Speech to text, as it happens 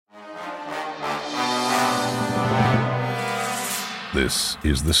This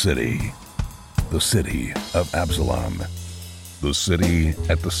is the city of Absalom, the city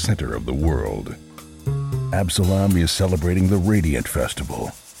at the center of the world. Absalom is celebrating the Radiant Festival,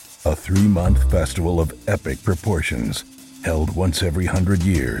 a 3-month festival of epic proportions held once every 100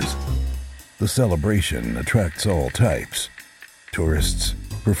 years. The celebration attracts all types: tourists,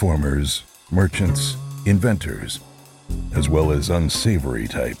 performers, merchants, inventors, as well as unsavory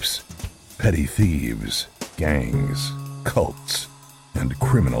types, petty thieves, gangs, cults, and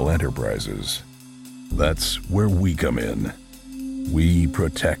criminal enterprises. That's where we come in. We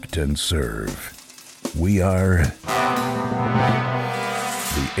protect and serve. We are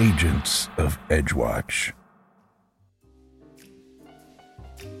the Agents of Edgewatch.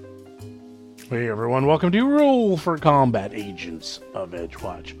 Hey everyone, welcome to Roll for Combat, Agents of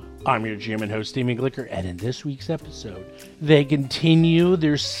Edgewatch. I'm your GM and host, Steamy Glicker, and in this week's episode, they continue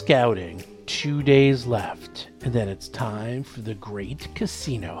their scouting. 2 days left, and then it's time for the great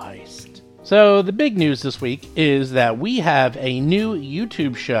casino heist. So the big news this week is that we have a new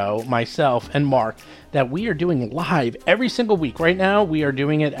YouTube show, myself and Mark, that we are doing live every single week. Right now, we are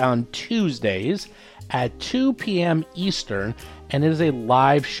doing it on Tuesdays at 2 p.m. Eastern, and it is a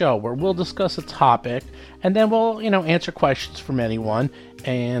live show where we'll discuss a topic, and then we'll, answer questions from anyone.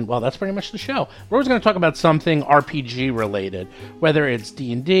 And, well, that's pretty much the show. We're always going to talk about something RPG related, whether it's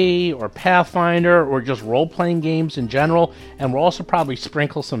D&D or Pathfinder or just role-playing games in general. And we'll also probably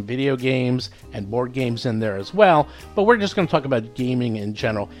sprinkle some video games and board games in there as well. But we're just going to talk about gaming in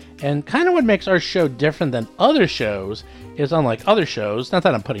general. And kind of what makes our show different than other shows is, unlike other shows, not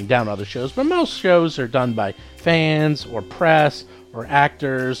that I'm putting down other shows, but most shows are done by fans or press or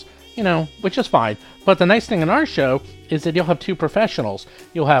actors, which is fine. But the nice thing in our show is that you'll have two professionals.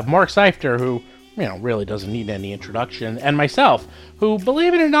 You'll have Mark Seifter, who, really doesn't need any introduction, and myself, who,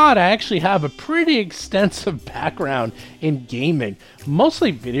 believe it or not, I actually have a pretty extensive background in gaming.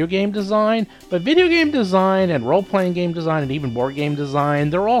 Mostly video game design, but video game design and role-playing game design and even board game design,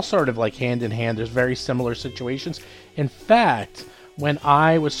 they're all sort of like hand in hand. There's very similar situations. In fact, when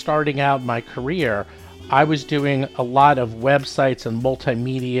I was starting out my career, I was doing a lot of websites and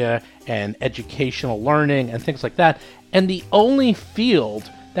multimedia and educational learning and things like that. And the only field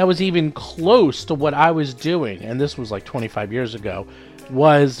that was even close to what I was doing, and this was like 25 years ago,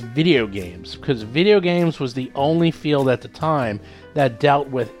 was video games. Because video games was the only field at the time that dealt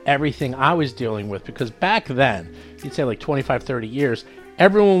with everything I was dealing with. Because back then, you'd say like 25, 30 years,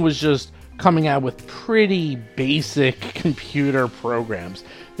 everyone was just coming out with pretty basic computer programs.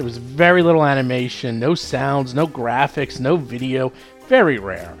 There was very little animation, no sounds, no graphics, no video. Very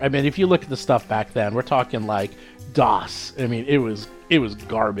rare. I mean, if you look at the stuff back then, we're talking like DOS. I mean, it was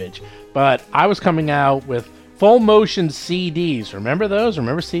garbage. But I was coming out with full motion CDs. Remember those?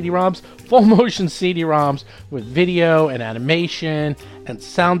 Remember CD-ROMs? Full motion CD-ROMs with video and animation and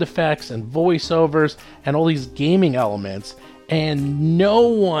sound effects and voiceovers and all these gaming elements. And no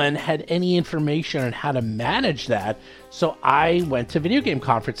one had any information on how to manage that. So I went to video game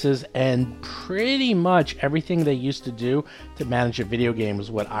conferences, and pretty much everything they used to do to manage a video game was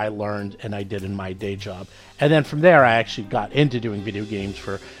what I learned and I did in my day job. And then from there, I actually got into doing video games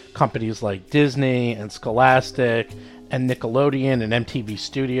for companies like Disney and Scholastic and Nickelodeon and MTV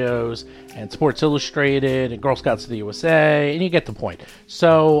Studios and Sports Illustrated and Girl Scouts of the USA, and you get the point.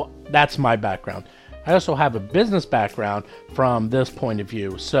 So that's my background. I also have a business background from this point of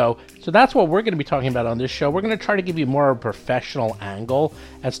view. So that's what we're going to be talking about on this show. We're going to try to give you more of a professional angle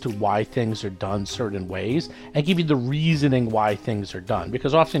as to why things are done certain ways and give you the reasoning why things are done.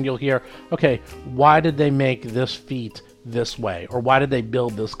 Because often you'll hear, okay, why did they make this feat this way? Or why did they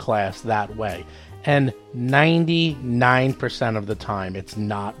build this class that way? And 99% of the time, it's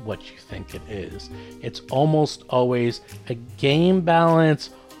not what you think it is. It's almost always a game balance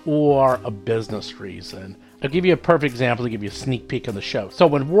or a business reason. I'll give you a perfect example to give you a sneak peek of the show. So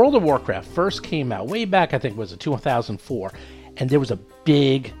when World of Warcraft first came out, way back, I think it was in 2004, and there was a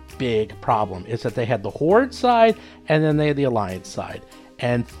big problem, is that they had the Horde side and then they had the Alliance side.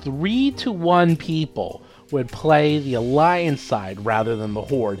 And 3-1 people would play the Alliance side rather than the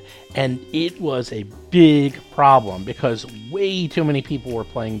Horde. And it was a big problem because way too many people were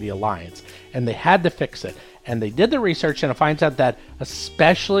playing the Alliance. And they had to fix it. And they did the research, and it finds out that,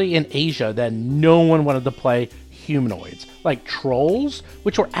 especially in Asia, that no one wanted to play humanoids. Like trolls,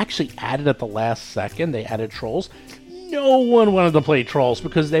 which were actually added at the last second. They added trolls. No one wanted to play trolls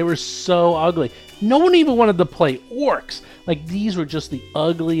because they were so ugly. No one even wanted to play orcs. Like, these were just the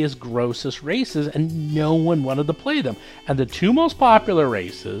ugliest, grossest races, and no one wanted to play them. And the two most popular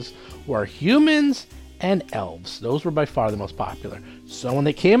races were humans and elves. Those were by far the most popular. So when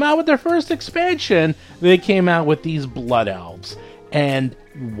they came out with their first expansion, they came out with these blood elves. And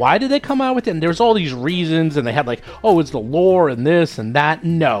why did they come out with it? And there's all these reasons, and they had like, oh, it's the lore and this and that.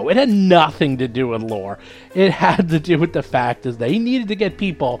 No, it had nothing to do with lore. It had to do with the fact is they needed to get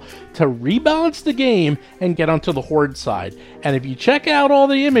people to rebalance the game and get onto the Horde side. And if you check out all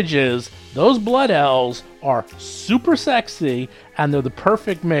the images, those Blood Elves are super sexy, and they're the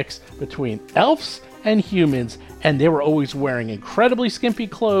perfect mix between elves and humans, and they were always wearing incredibly skimpy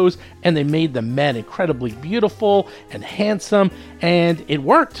clothes, and they made the men incredibly beautiful and handsome, and it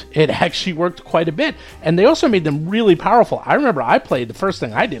worked. It actually worked quite a bit, and they also made them really powerful. I remember I played, the first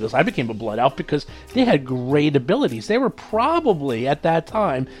thing I did was I became a Blood Elf because they had great abilities. They were probably, at that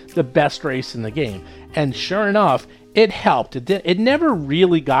time, the best race in the game, and sure enough, it helped. It never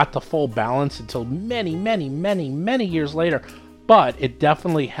really got to full balance until many, many, many, many years later, but it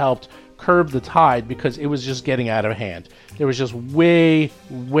definitely helped curb the tide because it was just getting out of hand. There was just way,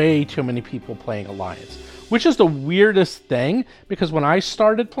 way too many people playing Alliance, which is the weirdest thing because when I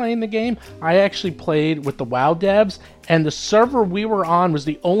started playing the game, I actually played with the WoW devs, and the server we were on was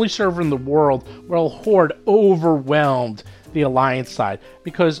the only server in the world where Horde overwhelmed the Alliance side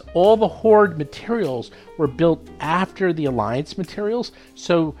because all the Horde materials were built after the Alliance materials,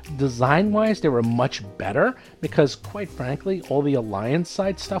 so design-wise they were much better because, quite frankly, all the Alliance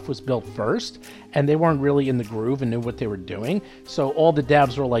side stuff was built first, and they weren't really in the groove and knew what they were doing, so all the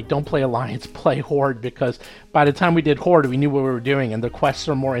devs were like, don't play Alliance, play Horde, because by the time we did Horde, we knew what we were doing, and the quests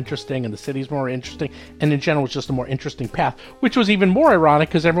are more interesting, and the cities more interesting, and in general, it's just a more interesting path, which was even more ironic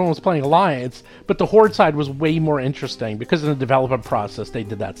because everyone was playing Alliance, but the Horde side was way more interesting because in the development process, they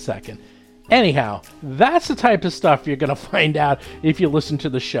did that second. Anyhow, that's the type of stuff you're going to find out if you listen to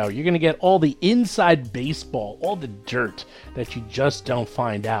the show. You're going to get all the inside baseball, all the dirt that you just don't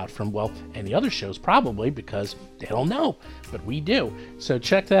find out from, well, any other shows probably because they don't know, but we do. So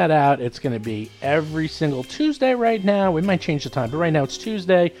check that out. It's going to be every single Tuesday right now. We might change the time, but right now it's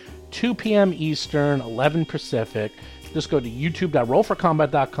Tuesday, 2 p.m. Eastern, 11 Pacific. Just go to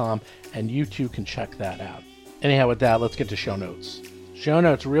youtube.rollforcombat.com and you too can check that out. Anyhow, with that, let's get to show notes. Show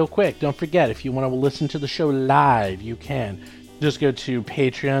notes real quick. Don't forget, if you want to listen to the show live, you can. Just go to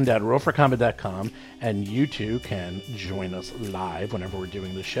patreon.rollforcombat.com and you too can join us live whenever we're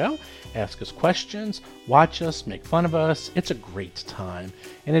doing the show. Ask us questions, watch us, make fun of us. It's a great time.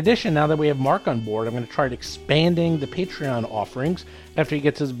 In addition, now that we have Mark on board, I'm going to try expanding the Patreon offerings. After he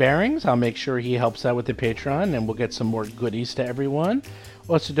gets his bearings, I'll make sure he helps out with the Patreon and we'll get some more goodies to everyone.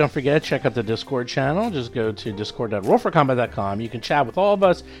 Also, don't forget, check out the Discord channel. Just go to discord.rollforcombat.com. You can chat with all of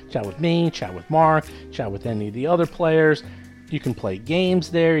us, chat with me, chat with Mark, chat with any of the other players. You can play games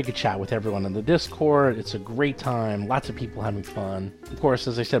there. You can chat with everyone on the Discord. It's a great time. Lots of people having fun. Of course,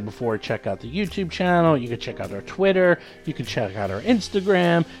 as I said before, check out the YouTube channel. You can check out our Twitter. You can check out our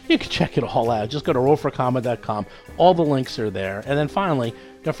Instagram. You can check it all out. Just go to rollforcombat.com. All the links are there. And then finally,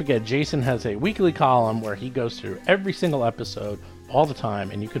 don't forget, Jason has a weekly column where he goes through every single episode all the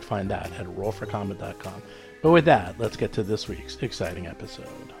time, and you can find that at rollforcombat.com. But with that, let's get to this week's exciting episode.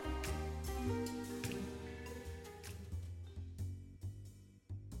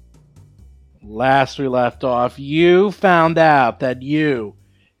 Last we left off, you found out that you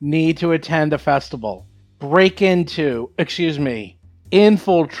need to attend a festival,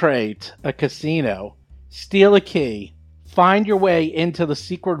 infiltrate a casino, steal a key, find your way into the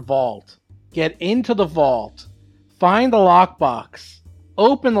secret vault, get into the vault, find the lockbox,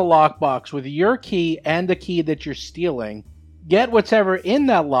 open the lockbox with your key and the key that you're stealing, get whatever in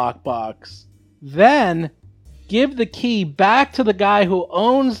that lockbox, then give the key back to the guy who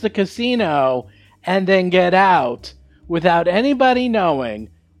owns the casino, and then get out without anybody knowing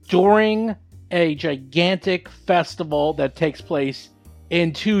during a gigantic festival that takes place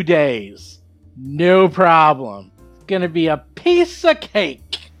in 2 days. No problem. It's gonna be a piece of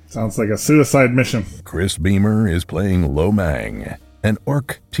cake. Sounds like a suicide mission. Chris Beamer is playing Lo Mang, an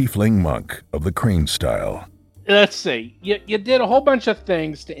orc tiefling monk of the Crane style. Let's see. You did a whole bunch of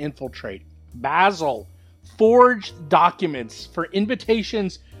things to infiltrate. Basil forged documents for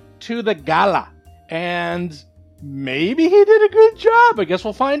invitations to the gala. And maybe he did a good job. I guess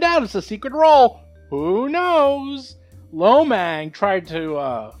we'll find out. It's a secret roll. Who knows? Lo Mang tried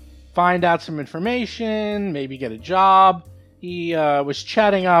to find out some information, maybe get a job. He was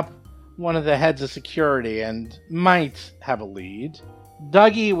chatting up one of the heads of security and might have a lead.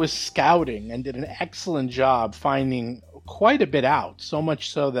 Dougie was scouting and did an excellent job finding quite a bit out, so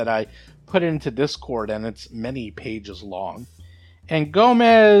much so that I put it into Discord and it's many pages long. And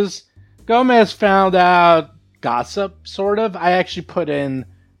Gomez found out gossip, sort of. I actually put in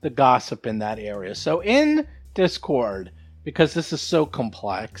the gossip in that area. So in Discord, because this is so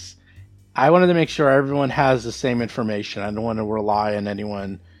complex, I wanted to make sure everyone has the same information. I don't want to rely on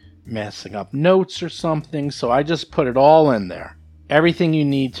anyone messing up notes or something, so I just put it all in there. Everything you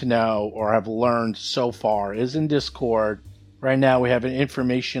need to know or have learned so far is in Discord. Right now we have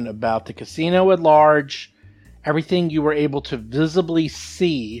information about the casino at large, everything you were able to visibly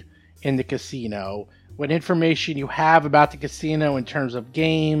see in the casino, what information you have about the casino in terms of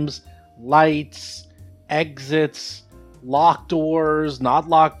games, lights, exits, locked doors, not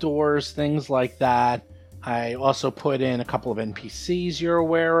locked doors, things like that. I also put in a couple of NPCs you're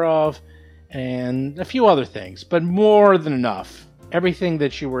aware of, and a few other things, but more than enough. Everything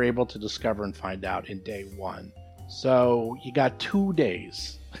that you were able to discover and find out in day 1. So you got 2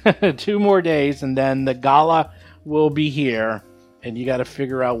 days. 2 more days, and then the gala will be here, and you got to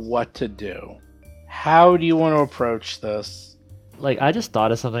figure out what to do. How do you want to approach this? Like, I just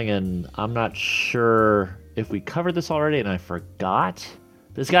thought of something, and I'm not sure if we covered this already, and I forgot.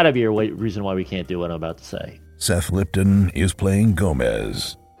 There's got to be a reason why we can't do what I'm about to say. Seth Lipton is playing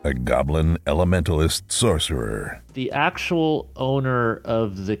Gomez, a goblin elementalist sorcerer. The actual owner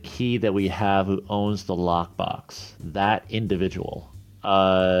of the key that we have who owns the lockbox, that individual.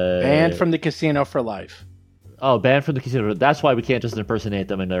 Banned from the casino for life. Oh, banned from the casino. That's why we can't just impersonate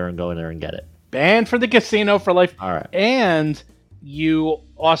them in there and go in there and get it. Banned from the casino for life. All right. And you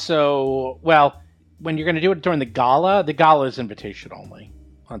also, well, when you're going to do it during the gala is invitation only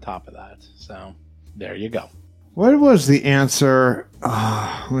on top of that. So there you go. What was the answer?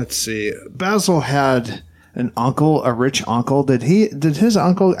 Let's see. Basil had an uncle, a rich uncle. Did his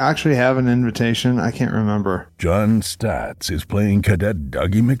uncle actually have an invitation? I can't remember. John Statz is playing Cadet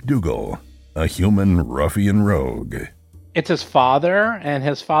Dougie McDougal, a human ruffian rogue. It's his father, and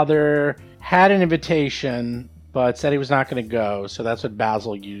his father had an invitation, but said he was not going to go. So that's what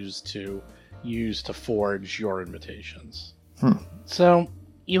Basil used to forge your invitations. So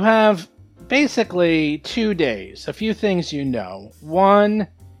you have basically 2 days. A few things you know. 1,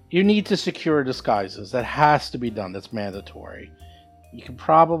 you need to secure disguises. That has to be done. That's mandatory. You can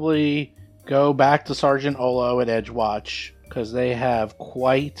probably go back to Sergeant Olo at Edgewatch because they have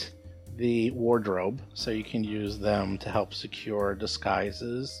quite the wardrobe, so you can use them to help secure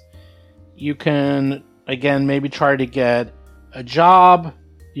disguises. You can, again, maybe try to get a job.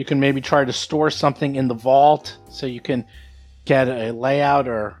 You can maybe try to store something in the vault so you can get a layout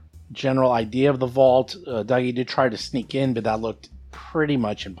or general idea of the vault. Dougie did try to sneak in, but that looked pretty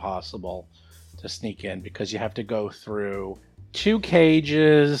much impossible to sneak in because you have to go through 2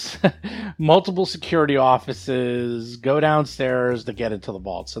 cages, multiple security offices, go downstairs to get into the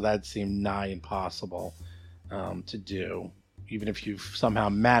vault. So that seemed nigh impossible to do. Even if you've somehow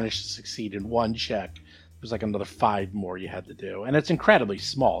managed to succeed in 1 check, there's like another 5 more you had to do. And it's incredibly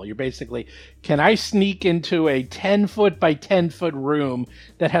small. You're basically, can I sneak into a 10-foot by 10-foot room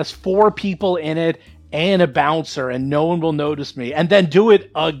that has 4 people in it and a bouncer and no one will notice me and then do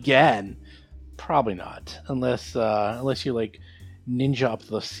it again? Probably not, unless you like ninja up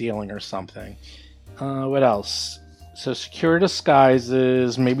the ceiling or something. What else? So secure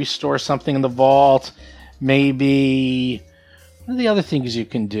disguises, maybe store something in the vault, maybe... What are the other things you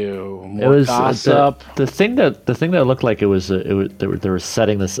can do? More gossip. The thing that looked like they were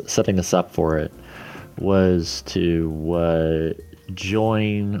setting this up for it was to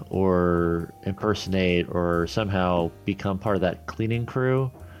join or impersonate or somehow become part of that cleaning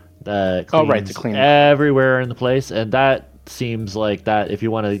crew that cleans everywhere in the place, and that seems like that if you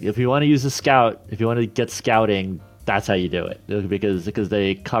want to use a scout, if you want to get scouting, that's how you do it, because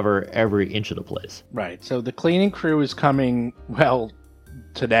they cover every inch of the place. Right. So the cleaning crew is coming, well,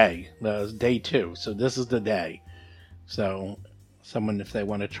 today. Day 2. So this is the day. So someone, if they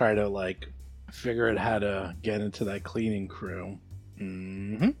want to try to like figure out how to get into that cleaning crew.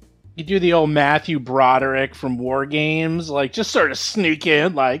 You do the old Matthew Broderick from War Games, like just sort of sneak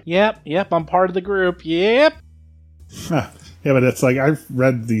in, like, yep, I'm part of the group. Yep. Yeah, but it's like I've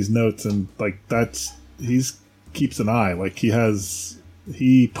read these notes and like he's keeps an eye. Like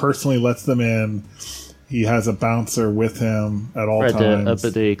he personally lets them in. He has a bouncer with him at all times.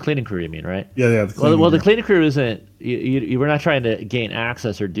 But the cleaning crew, you mean, right? Yeah. The cleaning crew. The cleaning crew isn't. You we're not trying to gain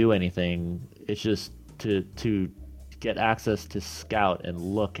access or do anything. It's just to get access to scout and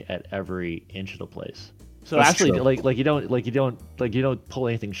look at every inch of the place. So that's actually, true. you don't pull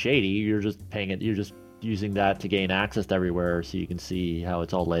anything shady. You're just paying it. You're just using that to gain access to everywhere, so you can see how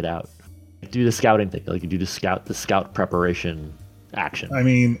it's all laid out. Do the scouting thing, like you do the scout preparation action. I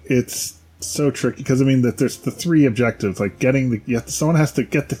mean, it's so tricky because that there's the 3 objectives, like someone has to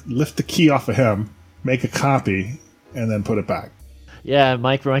lift the key off of him, make a copy, and then put it back. Yeah,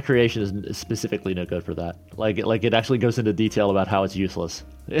 my creation is specifically no good for that. Like it actually goes into detail about how it's useless.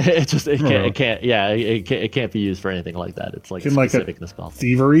 It just it can't be used for anything like that. It's like Can like specific in a the spell.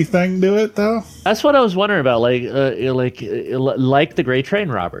 thievery thing do it though? That's what I was wondering about. Like the Great Train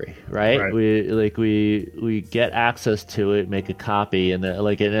robbery, right? Right. We get access to it, make a copy, and then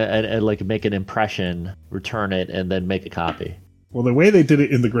like make an impression, return it, and then make a copy. Well, the way they did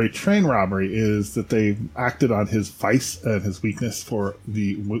it in the Great Train robbery is that they acted on his vice and his weakness for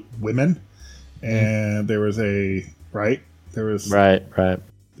the women, and there was right. There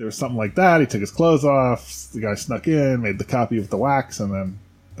was something like that. He took his clothes off. The guy snuck in, made the copy with the wax, and then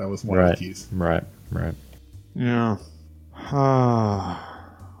that was one of the keys. Right. Yeah.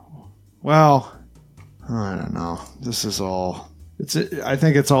 Well, I don't know. This is all. I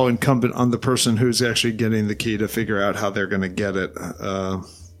think it's all incumbent on the person who's actually getting the key to figure out how they're going to get it.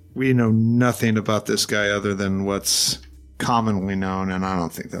 We know nothing about this guy other than what's commonly known, and I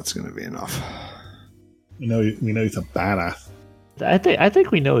don't think that's going to be enough. We know he's a badass. I think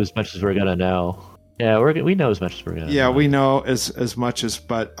we know as much as we're gonna know. Yeah, we know as much as we're gonna. Yeah, know. we know as much as,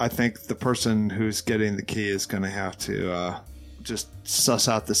 but I think the person who's getting the key is going to have to just suss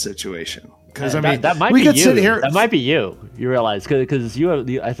out the situation. Because that might be you. That might be you. You realize because you have.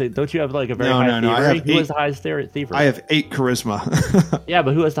 I think don't you have like a very high thievery? I have who has the highest thievery? I have 8 charisma. Yeah,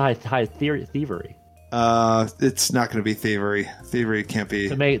 but who has the highest thievery? It's not going to be thievery. Thievery can't be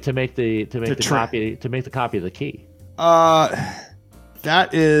to make the copy of the key.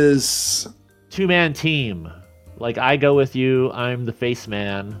 That is 2-man team. Like I go with you. I'm the face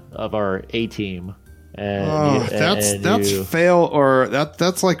man of our A team. And that's fail or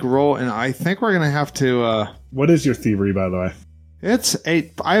that's like roll, and I think we're gonna have to. What is your thievery, by the way? It's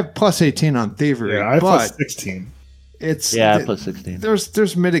 8. I have plus 18 on thievery. Yeah, I have plus 16. It's plus 16.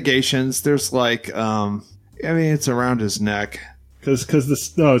 There's mitigations. There's like it's around his neck. Because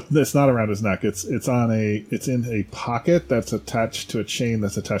it's not around his neck. It's in a pocket that's attached to a chain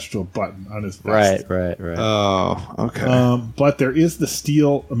that's attached to a button on his vest. Right. Oh, okay. But there is the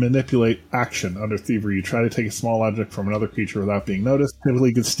steal manipulate action under thievery. You try to take a small object from another creature without being noticed. Typically,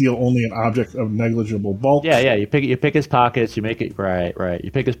 you can steal only an object of negligible bulk. Yeah. You pick his pockets. You make it right.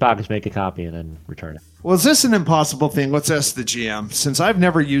 You pick his pockets, make a copy, and then return it. Well, is this an impossible thing? Let's ask the GM. Since I've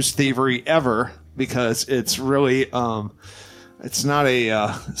never used thievery ever, because it's really it's not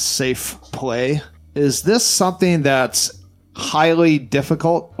a safe play. Is this something that's highly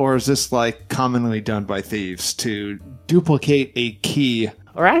difficult, or is this like commonly done by thieves to duplicate a key?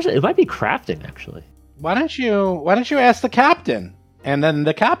 Or actually, it might be crafting. Actually, why don't you ask the captain, and then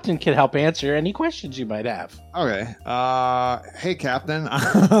the captain can help answer any questions you might have. Okay. Hey, Captain.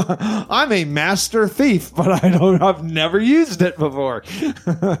 I'm a master thief, but I've never used it before.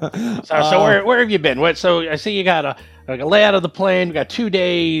 So where have you been? So I see you got a layout of the plane. We got 2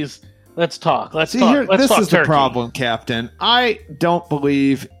 days. Let's talk. Let's talk. This is Turkey. the problem, Captain. I don't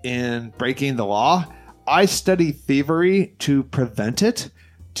believe in breaking the law. I study thievery to prevent it,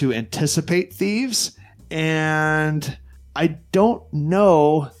 to anticipate thieves, and I don't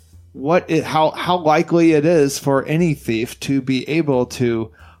know how likely it is for any thief to be able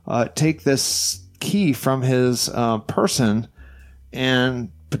to take this key from his person and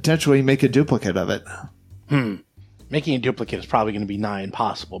potentially make a duplicate of it. Making a duplicate is probably going to be nigh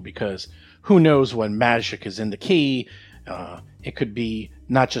impossible because who knows when magic is in the key. It could be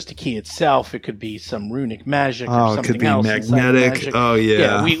not just the key itself. It could be some runic magic or something it could be else. magnetic. Oh,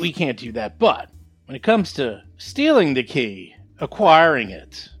 yeah. Yeah, we can't do that. But when it comes to stealing the key, acquiring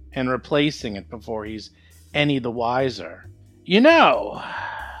it, and replacing it before he's any the wiser, he's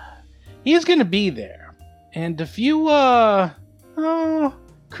going to be there. And if you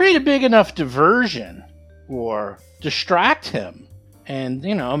create a big enough diversion or distract him, and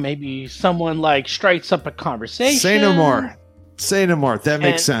maybe someone like strikes up a conversation. Say no more. That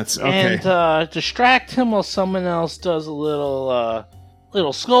makes sense. Okay. And distract him while someone else does a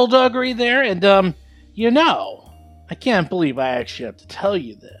little skullduggery there, and I can't believe I actually have to tell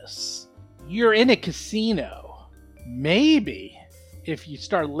you this. You're in a casino. Maybe if you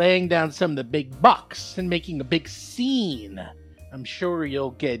start laying down some of the big bucks and making a big scene, I'm sure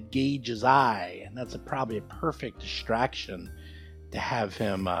you'll get Gage's eye, and that's probably a perfect distraction to have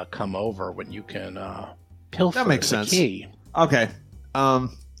him come over when you can pilfer that makes the sense. key. Okay.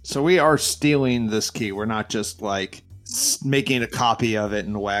 So we are stealing this key. We're not just like making a copy of it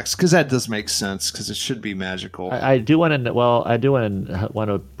in wax, because that does make sense, because it should be magical. I do want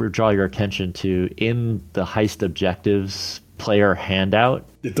to draw your attention to, in the heist objectives player handout,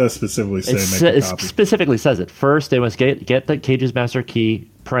 It does specifically say it make a copy. specifically says it. First, they must get the Cage's master key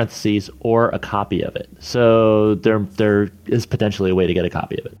 (parentheses) or a copy of it. So there is potentially a way to get a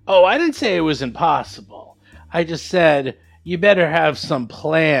copy of it. Oh, I didn't say it was impossible. I just said you better have some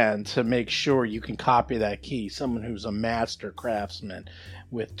plan to make sure you can copy that key. Someone who's a master craftsman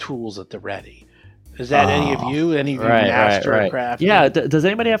with tools at the ready. Is that any of you? Any of you master at crafting? Yeah. Does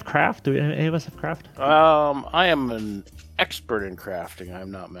anybody have craft? Do any of us have craft? I am an expert in crafting. I'm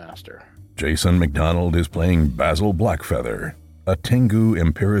not master. Jason McDonald is playing Basil Blackfeather, a Tengu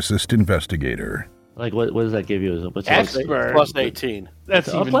empiricist investigator. Like, what does that give you? What's Expert. Plus 18. That's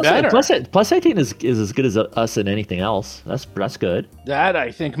even plus, better. plus 18 is as good as us in anything else. That's good. That,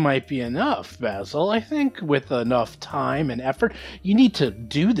 I think, might be enough, Basil. I think with enough time and effort, you need to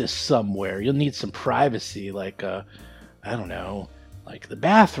do this somewhere. You'll need some privacy, like, I don't know, like the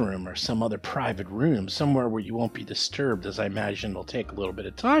bathroom or some other private room, somewhere where you won't be disturbed, as I imagine it'll take a little bit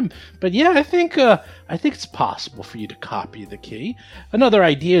of time. But yeah, I think it's possible for you to copy the key. Another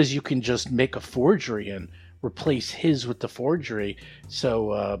idea is you can just make a forgery and replace his with the forgery.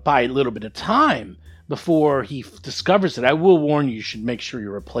 So buy a little bit of time before he discovers it. I will warn you, you should make sure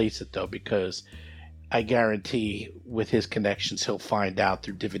you replace it, though, because I guarantee with his connections, he'll find out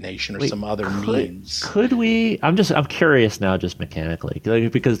through divination or some other means. Could we? I'm curious now, just mechanically,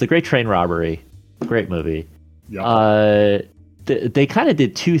 because the Great Train Robbery, great movie. Yeah. They kind of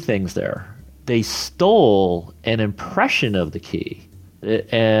did two things there. They stole an impression of the key,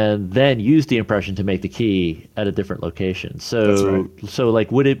 and then used the impression to make the key at a different location. So, That's right. So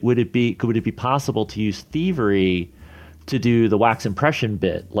like, would it be possible to use thievery to do the wax impression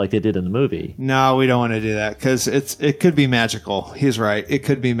bit like they did in the movie? No, we don't want to do that because it could be magical. He's right. It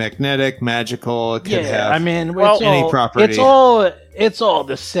could be magnetic, magical. It could have I mean, any property. It's all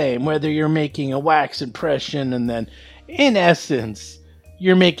the same. Whether you're making a wax impression and then, in essence,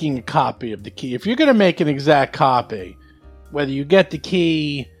 you're making a copy of the key. If you're going to make an exact copy, whether you get the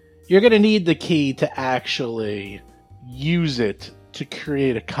key, you're going to need the key to actually use it to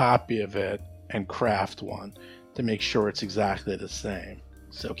create a copy of it and craft one to make sure it's exactly the same.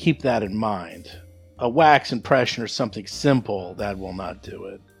 So keep that in mind. A wax impression or something simple, that will not do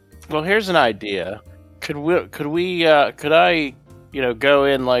it. Well, here's an idea. Could I, go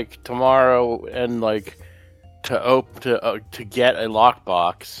in like tomorrow and like to get a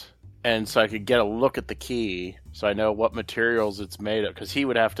lockbox, and so I could get a look at the key, so I know what materials it's made of. Because he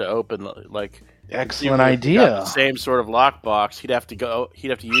would have to open like. Excellent idea. The same sort of lockbox. He'd have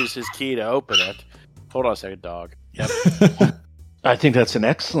to use his key to open it. Hold on a second, dog. Yep. I think that's an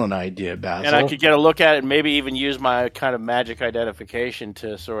excellent idea, Basil. And I could get a look at it and maybe even use my kind of magic identification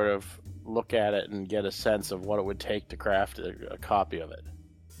to sort of look at it and get a sense of what it would take to craft a copy of it.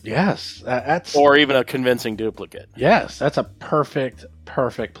 Yes, that's... Or even a convincing duplicate. Yes, that's a perfect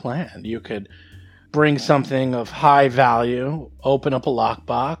plan. You could bring something of high value, open up a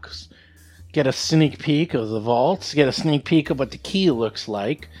lockbox, get a sneak peek of the vaults, get a sneak peek of what the key looks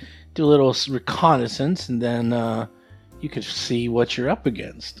like, do a little reconnaissance, and then you can see what you're up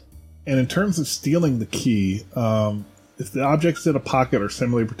against. And in terms of stealing the key, if the objects in a pocket are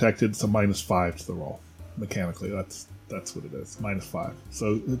similarly protected, it's a -5 to the roll. Mechanically, that's what it is, -5.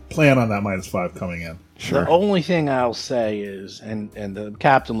 So plan on that -5 coming in. The only thing I'll say is, and the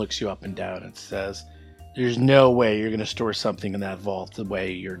captain looks you up and down and says, there's no way you're going to store something in that vault the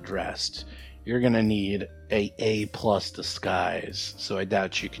way you're dressed. You're going to need A+ disguise, so I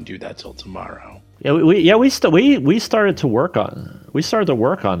doubt you can do that till tomorrow. Yeah, we started to work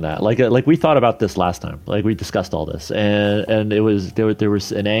on that. Like we thought about this last time. Like we discussed all this, and it was there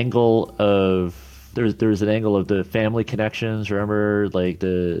was an angle of there was an angle of the family connections. Remember, like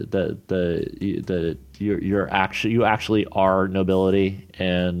you actually are nobility,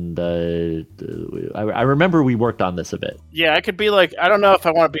 and I remember we worked on this a bit. Yeah, I could be like, I don't know if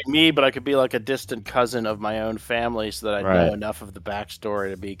I want to be me, but I could be like a distant cousin of my own family so that I know enough of the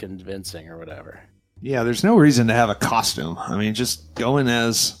backstory to be convincing or whatever. Yeah, there's no reason to have a costume. I mean, just go in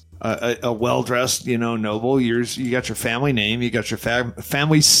as a well-dressed, noble. You got your family name. You got your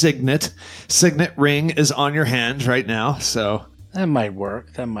family signet. Signet ring is on your hand right now, so... That might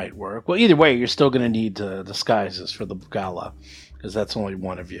work. Well, either way, you're still going to need disguises for the gala, because that's only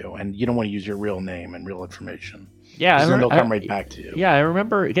one of you, and you don't want to use your real name and real information. Yeah, they'll come right back to you. Yeah, I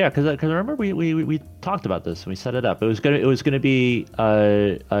remember. Yeah, because I remember we talked about this and we set it up. It was gonna be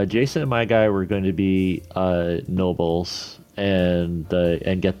Jason and my guy were going to be nobles and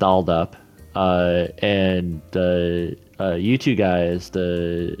get dolled up, and you two guys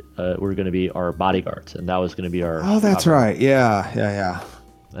were going to be our bodyguards, and that was going to be our. Oh, that's right. Yeah.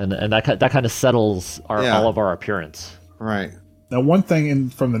 And that kind of settles all of our appearance. Right. Now, one thing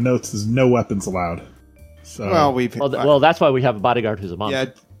from the notes is no weapons allowed. So, Well, that's why we have a bodyguard who's a monk. yeah,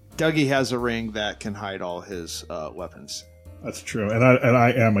 Dougie has a ring that can hide all his weapons. that's true. And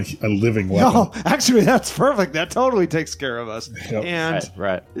I am a living weapon. No, actually, that's perfect. That totally takes care of us. Yep. And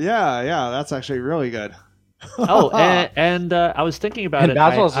Right. yeah, that's actually really good. Oh, and I was thinking about And it.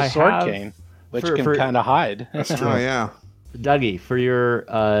 Basil's I a sword have- cane, which for- can kind of hide. Oh yeah. Dougie, for your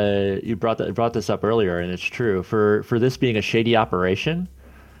you brought this up earlier, and it's true. For this being a shady operation,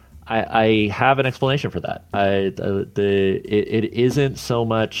 I have an explanation for that. It isn't so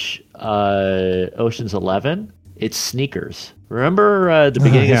much Ocean's 11. It's Sneakers. Remember the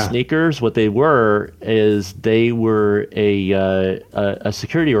beginning of Sneakers? What they were is they were a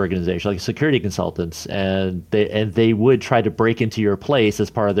security organization, like security consultants, and they would try to break into your place as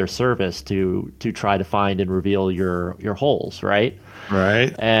part of their service to try to find and reveal your holes, right?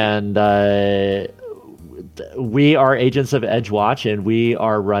 Right. And we are agents of Edgewatch, and we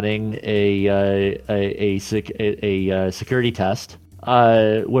are running a security test.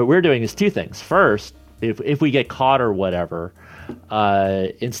 What we're doing is two things. First, if we get caught or whatever,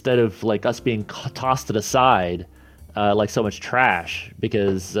 instead of like us being tossed to the side like so much trash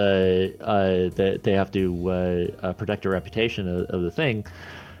because they have to protect their reputation of the thing.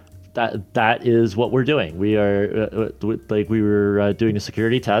 That is what we're doing. We are we were doing a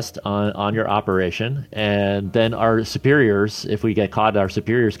security test on your operation, and then our superiors, if we get caught, our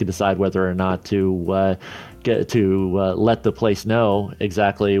superiors can decide whether or not to let the place know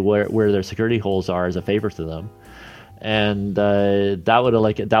exactly where their security holes are as a favor to them, and that would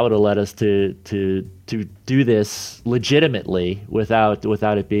have led us to do this legitimately without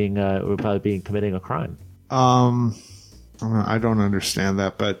it being committing a crime. I don't understand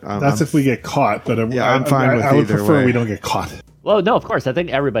that, but That's if we get caught. But I'm fine with I would either prefer way. we don't get caught. Well, no, of course. I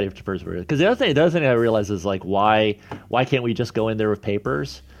think everybody prefers because the other thing I realize is like why can't we just go in there with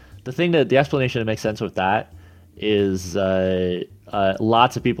papers? The explanation that makes sense with that is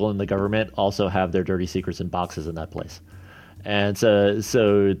lots of people in the government also have their dirty secrets in boxes in that place, and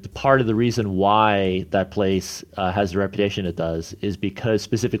so part of the reason why that place has the reputation it does is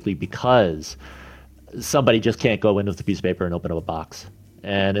specifically because somebody just can't go in with a piece of paper and open up a box.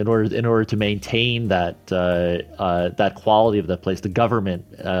 And in order to maintain that quality of that place, the government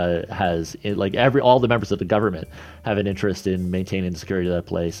has all the members of the government have an interest in maintaining the security of that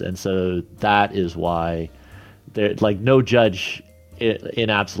place, and so that is why no judge in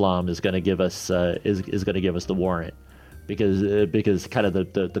Absalom is going to give us the warrant. Because kind of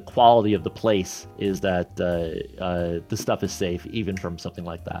the quality of the place is that the stuff is safe even from something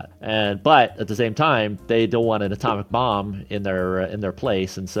like that. But at the same time, they don't want an atomic bomb in their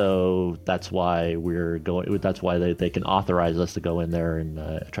place, and so that's why we're going. That's why they can authorize us to go in there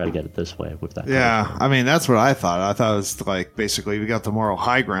and try to get it this way with that. yeah, I mean that's what I thought. I thought it was like basically we got the moral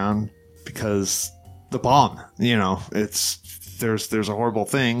high ground because the bomb. There's a horrible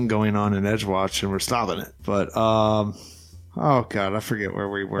thing going on in Edgewatch and we're stopping it. But oh god, I forget where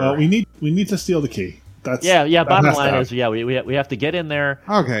we were. We need to steal the key. That's Bottom line is we have to get in there.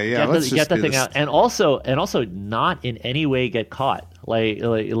 Okay, yeah, let's get the do thing this. out, and also not in any way get caught. Like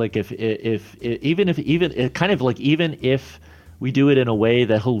if even if we do it in a way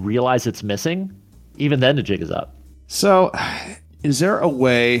that he'll realize it's missing, even then the jig is up. So, is there a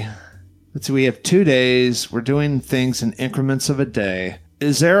way? Let's see, we have 2 days. We're doing things in increments of a day.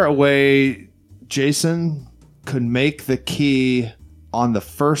 Is there a way Jason could make the key on the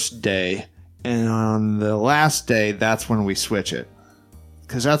first day, and on the last day, that's when we switch it?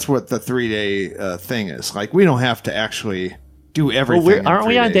 Because that's what the 3-day thing is. Like, we don't have to actually do everything. Well, in aren't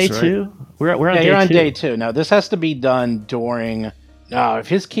 3 we on day days, right? 2? We're on day you're on 2. day 2. Now, this has to be done during... if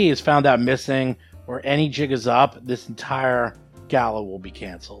his key is found out missing or any jig is up, this entire gala will be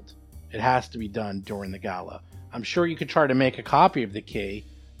canceled. It has to be done during the gala. I'm sure you could try to make a copy of the key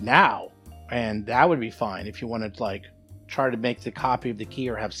now, and that would be fine if you wanted to try to make the copy of the key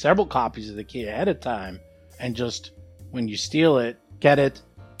or have several copies of the key ahead of time, and just when you steal it, get it,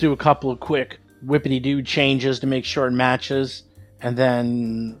 do a couple of quick whippity-doo changes to make sure it matches, and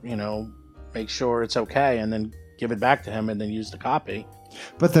then make sure it's okay, and then give it back to him, and then use the copy.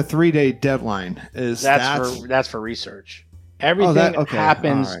 But the 3-day deadline is that's for research. Everything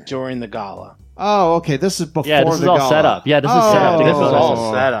happens during the gala. Oh, okay. This is before this is the all gala. set up. Yeah, this is set up. This is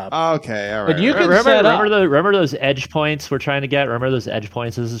all set up. Okay, all right. But you can remember those edge points we're trying to get. Remember those edge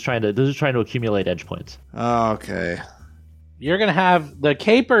points. This is trying to accumulate edge points. Okay. You're gonna have the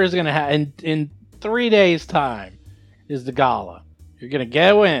caper is gonna have in 3 days' time is the gala. You're gonna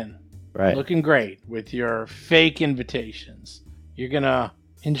go in looking great with your fake invitations. You're gonna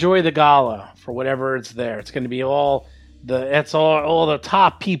enjoy the gala for whatever it's there. It's gonna be all It's all the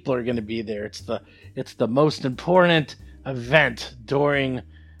top people are going to be there. It's the most important event during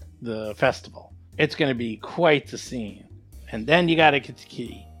the festival. It's going to be quite the scene. And then you got to get the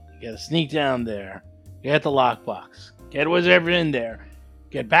key. You got to sneak down there, get the lockbox, get whatever in there,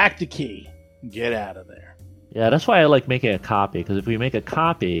 get back the key, and get out of there. Yeah, that's why I like making a copy, because if we make a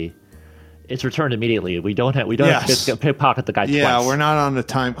copy, it's returned immediately. We don't have Yes. to pickpocket the guy Yeah, twice. we're not on the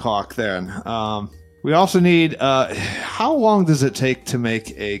time clock then. We also need. How long does it take to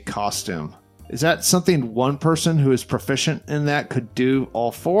make a costume? Is that something one person who is proficient in that could do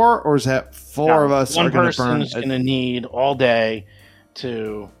all four, or is that four of us One are going to person burn? is going to need all day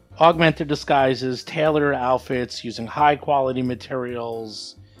to augment their disguises, tailor outfits using high quality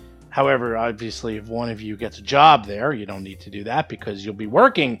materials. However, obviously, if one of you gets a job there, you don't need to do that because you'll be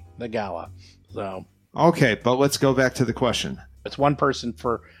working the gala. So Okay, but let's go back to the question. it's one person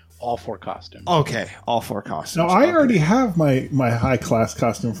for all four costumes. Okay, all four costumes. Now, I Okay. already have my high class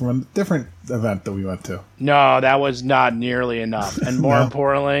costume from a different event that we went to. No, that was not nearly enough. And more No.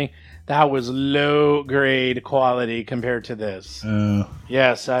 importantly, that was low grade quality compared to this.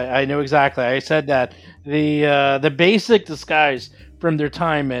 Yes, I know exactly. I said that the basic disguise from their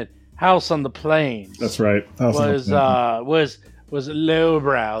time at House on the Plains That's right. was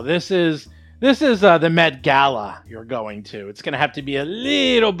lowbrow. This is the Met Gala you're going to. It's going to have to be a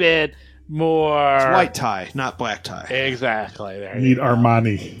little bit more It's white tie, not black tie. Exactly. There you you need go.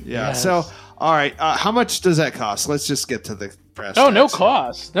 Armani. Yeah. Yes. So, all right. How much does that cost? Let's just get to the press. Oh, no tags.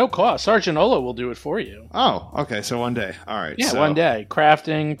 cost. No cost. Sergeant Ola will do it for you. Oh, okay. So one day. All right. Yeah, so, one day.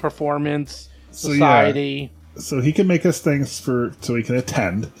 Crafting, performance, So, society. So he can make us things so he can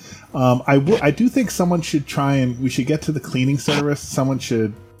attend. I do think someone should we should get to the cleaning service.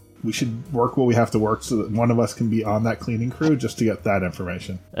 We should work what we have to work so that one of us can be on that cleaning crew just to get that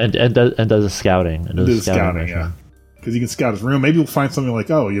information. and does the scouting. And does Do the the scouting, mission. yeah. Because you can scout his room. Maybe we'll find something like,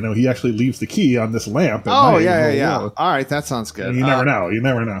 he actually leaves the key on this lamp. At Oh night. yeah. Well, All right, that sounds good. You never know. You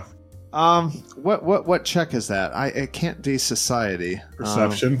never know. What check is that? I can't do society.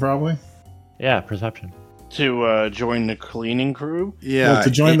 Perception, probably. Yeah, perception. To join the cleaning crew. Yeah. Well, to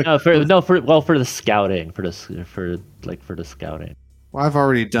join the. For the scouting, for the scouting. Well, I've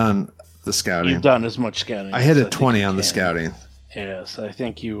already done the scouting. You've done as much scouting. I hit as a think 20 you on the can. scouting. Yes, I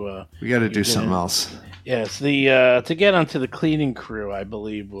think you. We got to do did something it. else. Yes, the to get onto the cleaning crew, I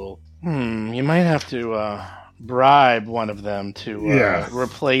believe will. You might have to bribe one of them to Yeah.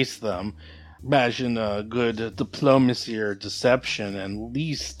 replace them. Imagine a good diplomacy or deception, and at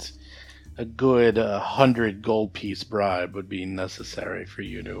least a good 100 gold piece bribe would be necessary for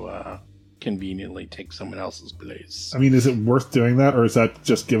you to conveniently take someone else's place. I mean, is it worth doing that, or is that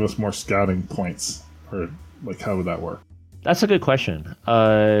just give us more scouting points, or how would that work? That's a good question.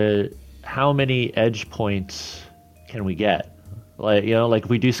 How many edge points can we get? If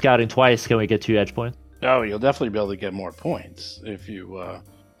we do scouting twice, can we get 2 edge points? Oh, you'll definitely be able to get more points if you.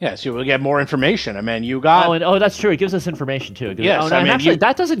 Yes, you will get more information. I mean, you got. That's true. It gives us information too. Yes,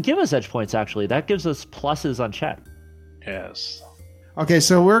 That doesn't give us edge points. Actually, that gives us pluses on check. Yes. Okay,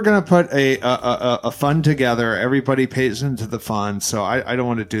 so we're gonna put a fund together. Everybody pays into the fund. So I don't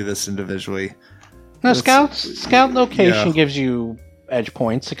want to do this individually. No, Let's- scout location yeah. gives you edge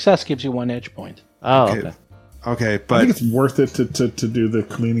points. Success gives you 1 edge point. Oh, Okay. okay. Okay, I but think it's worth it to do the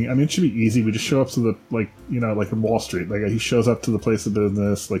cleaning. I mean, it should be easy. We just show up to the like in Wall Street. Like he shows up to the place of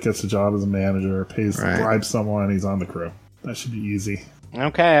business, gets a job as a manager, Right. bribes someone, he's on the crew. That should be easy.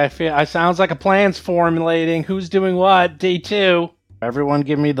 Okay, I sounds like a plan's formulating. Who's doing what? Day 2. Everyone,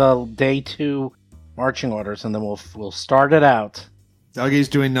 give me the day 2 marching orders, and then we'll start it out. Dougie's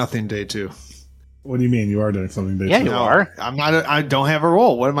doing nothing day 2. What do you mean? You are doing something day Yeah, two? you are. I'm not. I don't have a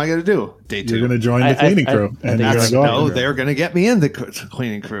role. What am I going to do day 2? You're going to join the I- cleaning I- crew, I and think you're going That's, to go. no, up. they're going to get me in the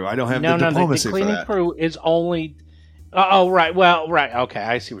cleaning crew. I don't have No, the diplomacy the for cleaning that. crew is only. Oh, right. Well, right. Okay,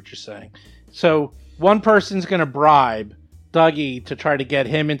 I see what you're saying. So one person's going to bribe Dougie to try to get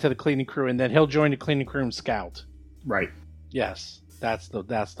him into the cleaning crew, and then he'll join the cleaning crew and scout. Right. Yes, that's the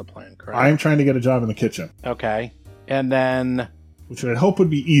plan. Correct. I'm trying to get a job in the kitchen, Okay, and then which I hope would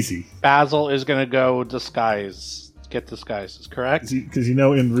be easy. Basil is going to go get disguises. Correct. Because in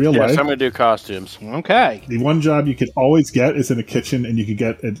real Yes, life, I'm gonna do costumes. Okay. the one job you could always get is in a kitchen, and you could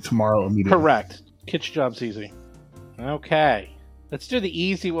get it tomorrow immediately. Correct. Kitchen job's easy. Okay. Let's do the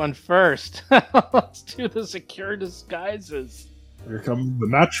easy one first. Let's do the secure disguises. Here comes the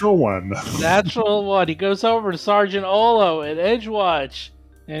natural one. Natural one. He goes over to Sergeant Olo at Edgewatch,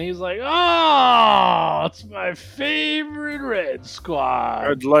 and he's like, "Oh, it's my favorite Red Squad.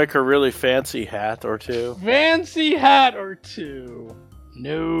 I'd like a really fancy hat or two. Fancy hat or two.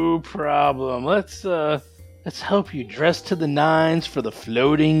 No problem. Let's Let's hope you dress to the nines for the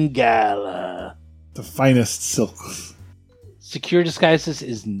floating gala. The finest silks. Secure disguises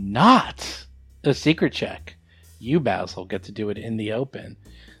is not a secret check. You, Basil, get to do it in the open.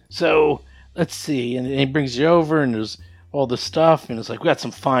 So, let's see. And he brings you over, and there's all the stuff, and it's like, we got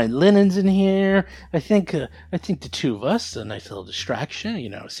some fine linens in here. I think the two of us, a nice little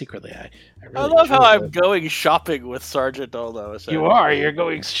distraction. Secretly, I really I love how enjoy I'm it. going shopping with Sergeant Olo. You are. You're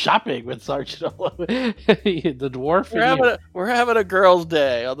going shopping with Sergeant Olo. The dwarf. We're having a girls'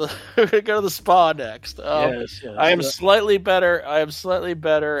 day. We're gonna go to the spa next. Yes. I am slightly better. I am slightly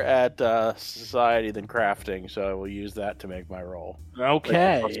better at society than crafting, so I will use that to make my roll.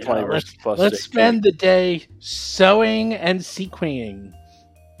 Okay. Like +20 versus +16. Let's spend the day sewing and sequining.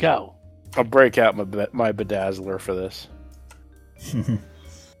 Go. I'll break out my bedazzler for this.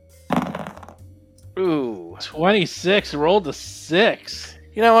 Ooh. 26. Rolled a 6.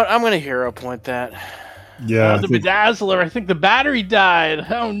 You know what? I'm gonna hero point that. Yeah. The bedazzler. I think the battery died.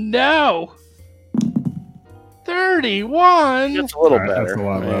 Oh no. 31. It's a little Alright, better. That's a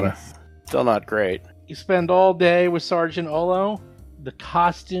lot better. Still not great. You spend all day with Sergeant Olo. The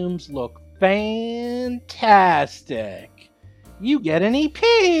costumes look fantastic. You get an EP.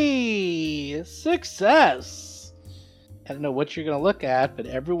 Success. I don't know what you're going to look at, but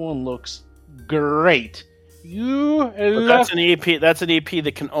everyone looks great. But that's an EP. That's an EP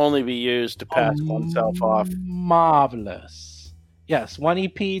that can only be used to pass oneself off. Marvelous. Yes, one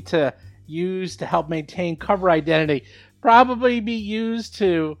EP to use to help maintain cover identity. Probably be used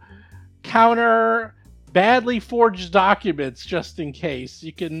to counter badly forged documents, just in case.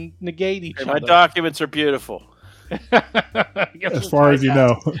 You can negate each My other. documents are beautiful. As far as you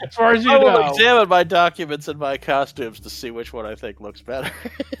know. As far as you I will know. examine my documents and my costumes to see which one I think looks better.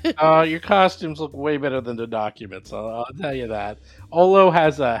 Your costumes look way better than the documents. I'll tell you that. Olo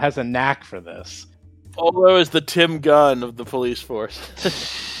has a knack for this. Olo is the Tim Gunn of the police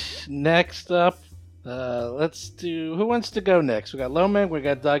force. Next up, let's do. Who wants to go next? We got Lomang, we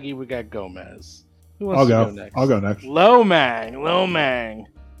got Dougie, we got Gomez. Who wants I'll to go. go next? I'll go next. Lomang.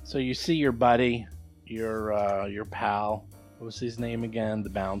 So you see your buddy, your pal. What was his name again? The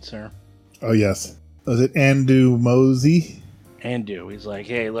bouncer. Oh, yes. Was it Andu Mosey? Andu. He's like,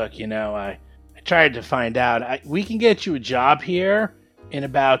 hey, look, I tried to find out. We can get you a job here in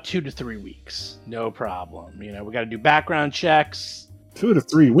about 2 to 3 weeks. No problem. We got to do background checks. 2 to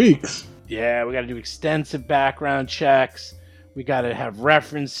 3 weeks. Yeah, we got to do extensive background checks. We got to have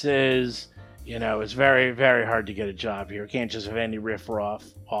references. It's very, very hard to get a job here. You can't just have any riff-raff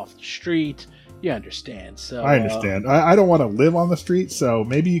off the street. You understand. So I understand. I don't want to live on the street, so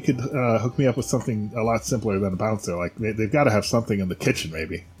maybe you could hook me up with something a lot simpler than a bouncer. Like they've got to have something in the kitchen,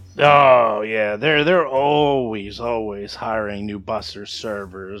 maybe. Oh yeah, they're always hiring new bussers,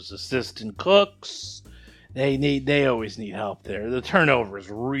 servers, assistant cooks. They always need help there. The turnover is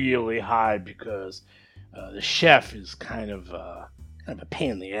really high because the chef is kind of a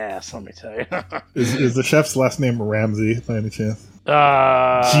pain in the ass. Let me tell you. Is the chef's last name Ramsey by any chance?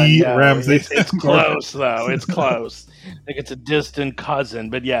 No, Ramsey. It's close though. It's close. I think it's a distant cousin,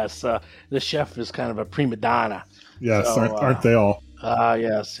 but yes, the chef is kind of a prima donna. Yes, So, aren't they all?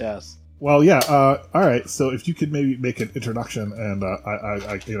 Yes. Well, yeah. All right. So if you could maybe make an introduction, and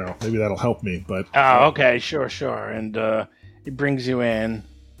I maybe that'll help me. But Oh, okay, sure. And it brings you in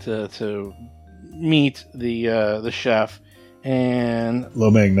to meet the chef, and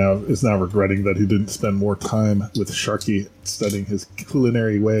Lomang is now regretting that he didn't spend more time with Sharky studying his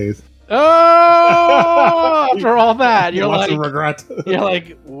culinary ways. oh, after all that, you're Lots like, of regret. you're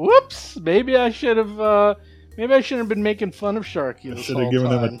like, whoops, maybe I should have. Maybe I shouldn't have been making fun of Sharky I this should whole have given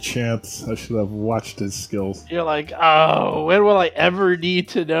time. him a chance. I should have watched his skills. You're like, oh, when will I ever need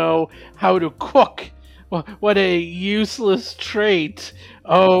to know how to cook? What a useless trait.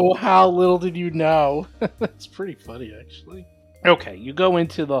 Oh, how little did you know? That's pretty funny, actually. Okay, you go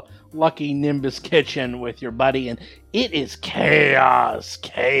into the Lucky Nimbus kitchen with your buddy, and it is chaos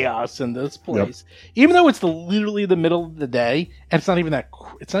in this place. Even though it's literally the middle of the day, and it's not even that.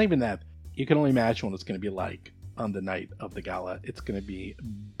 You can only imagine what it's going to be like on the night of the gala. It's going to be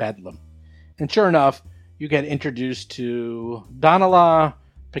bedlam. And sure enough, you get introduced to Donala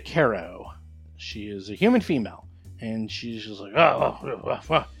Picaro. She is a human female, and she's just like,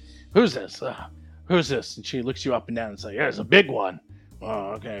 who's this? Who's this? And she looks you up and down and says, yeah, it's a big one.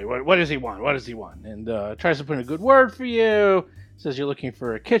 Oh, okay. What does he want? What does he want? And tries to put in a good word for you. Says you're looking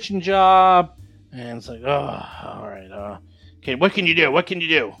for a kitchen job. And it's like, oh, all right. Okay, what can you do? What can you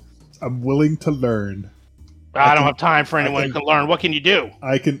do? I'm willing to learn. I don't have time for anyone who can learn. What can you do?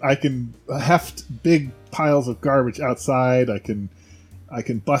 I can heft big piles of garbage outside. I can I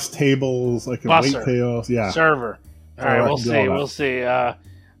can bust tables. I can Busser. wait tables. Yeah. Server. All right, I we'll can do see. all that. We'll see.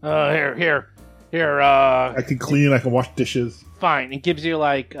 Here. I can clean. I can wash dishes. Fine. It gives you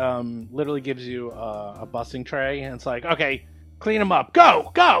like, literally gives you a busing tray, and it's like, okay, clean them up.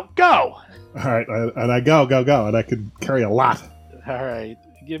 Go. All right, and I go, and I can carry a lot. All right.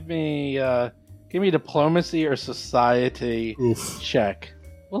 Give me diplomacy or society Oof. check.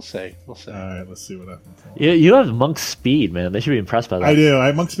 We'll see. All right, let's see what happens. You have monk's speed, man. They should be impressed by that. I do.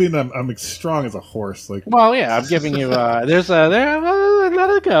 I'm monk's speed. And I'm strong as a horse. Like, Well, yeah, I'm giving you. Let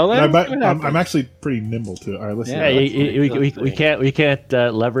it go. I'm actually pretty nimble too. All right, let's Yeah, see. We can't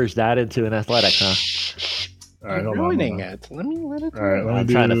leverage that into an athletic, huh? All right, You're hold on, ruining hold on. it. Let it. All right, let me I'm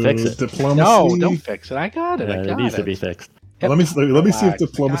do trying to fix it. diplomacy. No, don't fix it. I got it. I It got needs it. to be fixed. Let me see if Relax,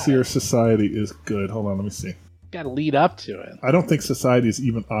 diplomacy I got or it. society is good. Hold on, let me see. Got to lead up to it. I don't think society is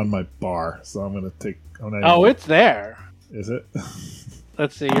even on my bar, so I'm gonna take. Oh, it's there. is it?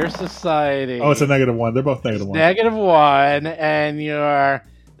 Let's see. Your society. Oh, it's a -1. They're both -1. -1, and your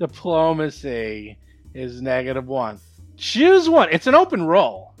diplomacy is -1. Choose one. It's an open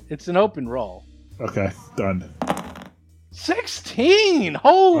roll. Okay, done. 16.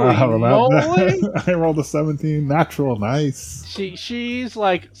 Holy Wow, moly! I rolled a 17. Natural, nice. She's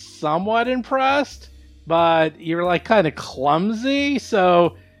like somewhat impressed, but you're like kind of clumsy,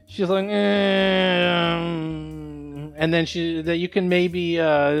 so she's like, and then you can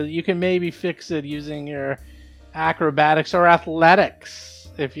maybe fix it using your acrobatics or athletics,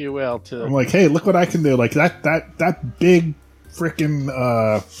 if you will. I'm like, hey, look what I can do! Like that big freaking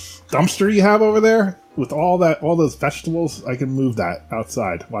dumpster you have over there with all those vegetables. I can move that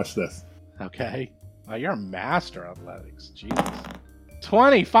outside. Watch this. Okay. Oh, you're a master athletics. Jesus.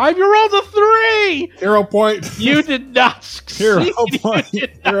 25. You rolled a 3. 0 point. You did not succeed. 0 You point.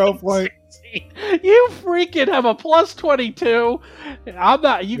 did not 0 point. succeed. You freaking have a plus 22. I'm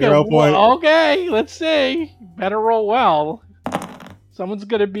not. You 0 go. point. Okay. Let's see. Better roll well. Someone's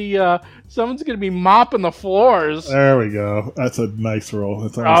gonna be mopping the floors. There we go. That's a nice roll.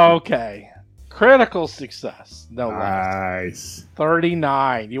 That's almost Okay. Critical success. No less. nice.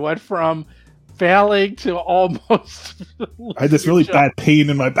 39. You went from failing to almost. I had this really bad pain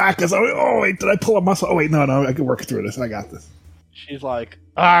in my back. Cause wait, did I pull a muscle? Oh wait, no, I can work through this. I got this. She's like,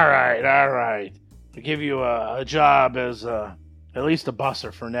 all right. I'll give you a job as at least a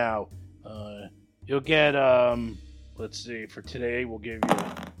busser for now. You'll get let's see, for today we'll give you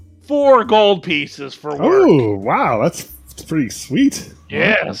 4 gold pieces for work. Oh wow, that's pretty sweet.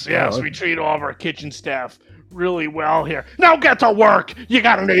 Yes, Wow. we treat all of our kitchen staff really well here. Now get to work. You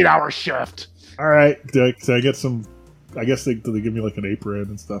got an 8-hour shift. All right, do I get some? I guess do they give me like an apron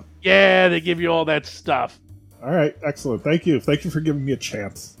and stuff? Yeah, they give you all that stuff. All right, excellent. Thank you for giving me a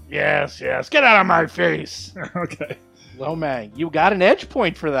chance. Yes. Get out of my face. Okay, Lomang, you got an edge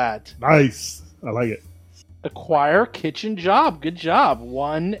point for that. nice. I like it. Acquire kitchen job. Good job.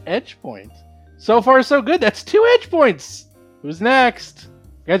 1 edge point. So far, so good. That's 2 edge points. Who's next?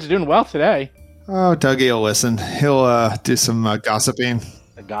 You guys are doing well today. Oh, Dougie will listen. He'll do some gossiping.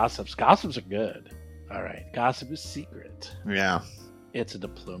 The gossips. Gossips are good. All right. Gossip is secret. Yeah. It's a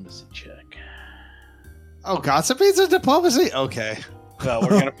diplomacy check. Oh, gossiping's a diplomacy? Okay. Well, we're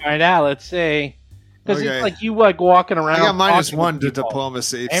going to find out. Let's see. Because Okay. it's like you like walking I around. got -1 talking to people.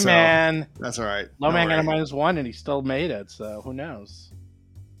 diplomacy, Hey, so man. that's all right. Lomang got a Don't worry. -1 and he still made it, so who knows?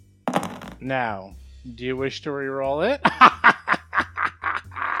 Now, do you wish to reroll it?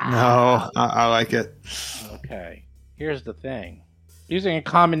 No, I like it. Okay. Here's the thing. Using a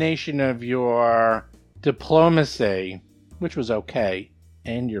combination of your diplomacy, which was okay,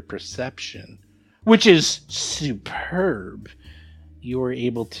 and your perception, which is superb, you were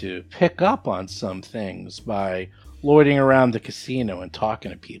able to pick up on some things by loitering around the casino and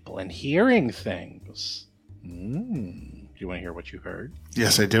talking to people and hearing things. Do you want to hear what you heard?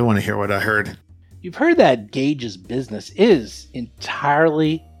 Yes, I do want to hear what I heard. You've heard that Gage's business is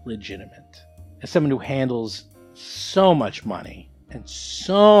entirely legitimate. As someone who handles so much money and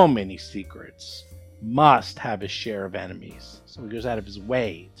so many secrets, must have his share of enemies. So he goes out of his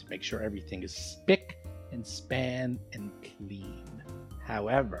way to make sure everything is spick and span and clean.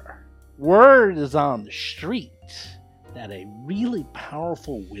 However, word is on the street that a really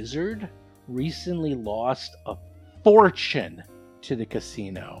powerful wizard recently lost a fortune to the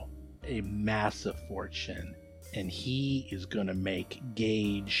casino. A massive fortune. And he is going to make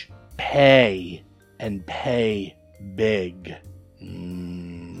Gage pay, and pay big.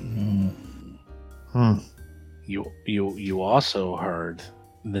 You also heard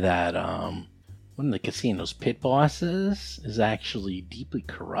that one of the casino's pit bosses is actually deeply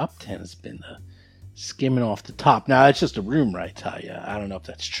corrupt and has been skimming off the top. Now, it's just a rumor, I tell you. I don't know if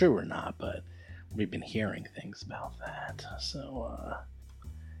that's true or not, but we've been hearing things about that. So,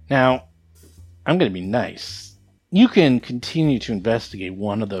 now, I'm going to be nice. You can continue to investigate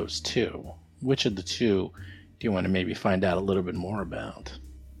one of those two. Which of the two do you want to maybe find out a little bit more about?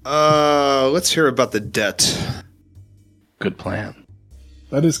 Let's hear about the debt. Good plan.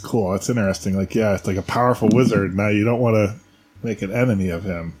 That is cool. That's interesting. Like, yeah, it's like a powerful wizard. Now you don't want to make an enemy of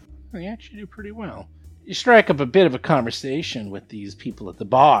him. Well, you actually do pretty well. You strike up a bit of a conversation with these people at the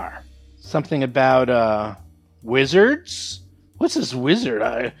bar. Something about, wizards? What's this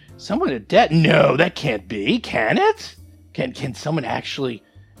wizard? Someone in debt? No, that can't be, can it? Can someone actually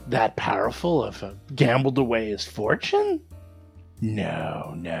that powerful have gambled away his fortune?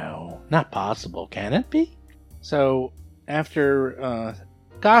 No, not possible, can it be? So, after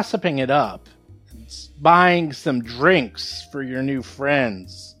gossiping it up, buying some drinks for your new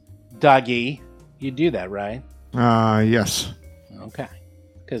friends, Dougie, you do that, right? Yes. Okay.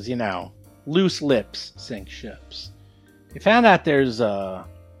 Because, loose lips sink ships. You found out there's a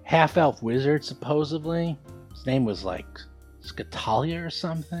half-elf wizard, supposedly. His name was, like, Scatalia or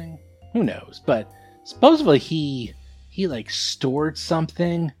something? Who knows? But supposedly he stored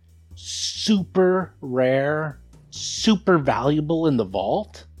something super rare, super valuable in the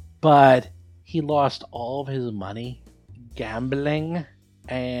vault, but he lost all of his money gambling,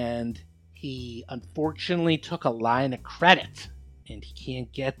 and he unfortunately took a line of credit, and he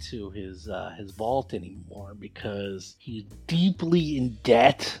can't get to his vault anymore because he's deeply in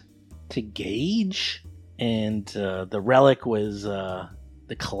debt to Gage, and the relic was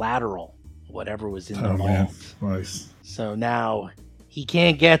the collateral, whatever was in the vault. Man. Nice. So now he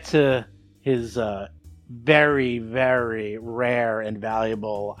can't get to his very, very rare and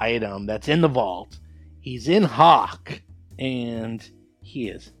valuable item that's in the vault. He's in Hawk, and he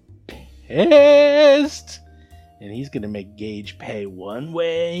is pissed. And he's going to make Gage pay one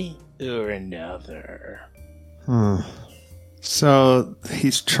way or another. So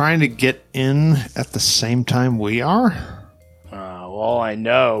he's trying to get in at the same time we are? All I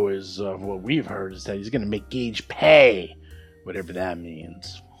know is what we've heard is that he's going to make Gage pay, whatever that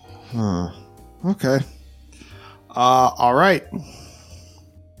means. Okay. All right.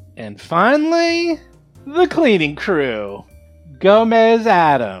 And finally, the cleaning crew. Gomez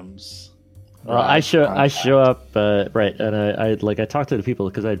Adams. Well, I show up right, and I talk to the people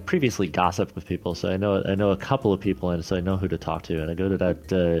because I'd previously gossiped with people, so I know a couple of people, and so I know who to talk to, and I go to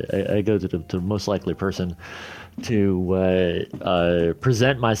that I go to the most likely person to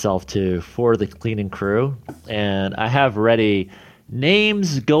present myself to for the cleaning crew, and I have ready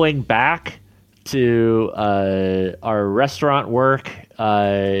names going back to our restaurant work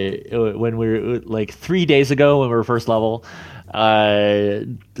when we were like 3 days ago when we were first level.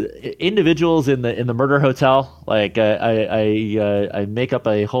 Individuals in the murder hotel, like I make up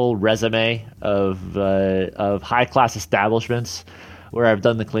a whole resume of high class establishments where I've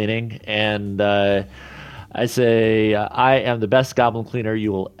done the cleaning, and I say I am the best goblin cleaner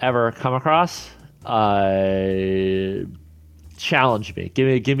you will ever come across. Challenge me.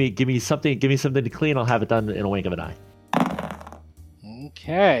 Give me something to clean. I'll have it done in a wink of an eye.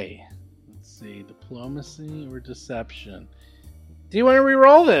 Okay. Let's see, diplomacy or deception. Do you want to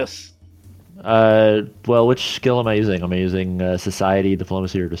re-roll this? Well, which skill am I using? Am I using society,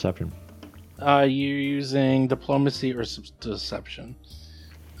 diplomacy, or deception? You're using diplomacy or deception.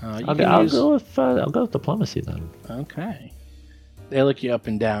 I'll go with diplomacy then. Okay. They look you up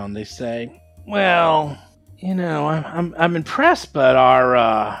and down. They say, "Well, I'm impressed, but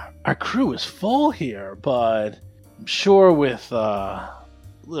our crew is full here. But I'm sure with a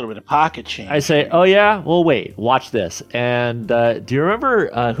little bit of pocket change." I say, "Oh yeah, well wait, watch this." And do you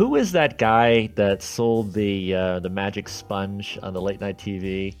remember who was that guy that sold the magic sponge on the late night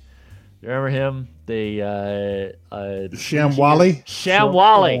TV? You remember him? The Shamwali?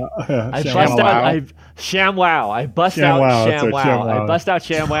 Shamwali. ShamWow. I bust out ShamWow. I bust out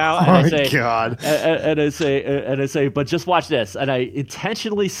ShamWow, and I say, God. And I say, but just watch this. And I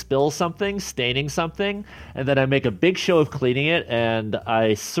intentionally spill something, staining something, and then I make a big show of cleaning it, and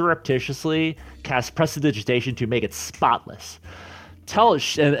I surreptitiously cast prestidigitation to make it spotless.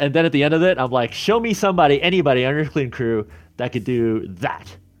 And then at the end of it, I'm like, show me anybody on your clean crew that could do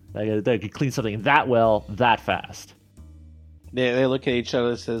that. That could clean something that well, that fast. They look at each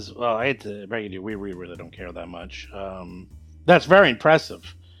other and says, "Well, I hate to break it to you, we really don't care that much." That's very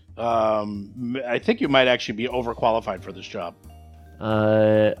impressive. I think you might actually be overqualified for this job.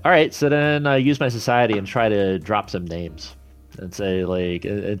 All right, so then I use my society and try to drop some names. and say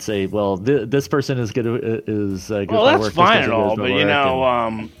well, this person is good at Well, that's work. fine and all, but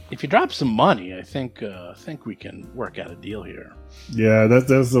if you drop some money, I think we can work out a deal here. Yeah,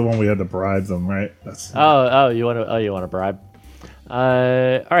 that's the one we had to bribe them, right? You want to bribe?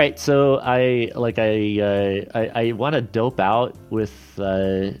 All right. So I want to dope out with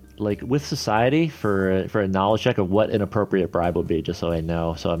with society for a knowledge check of what an appropriate bribe would be, just so I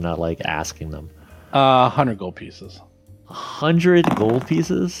know, so I'm not asking them. 100 gold pieces. 100 gold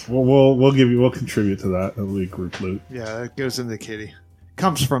pieces? We'll contribute to that. It'll be group loot. Yeah, it goes in the kitty.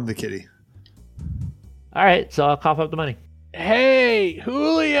 Comes from the kitty. All right, so I'll cough up the money. Hey,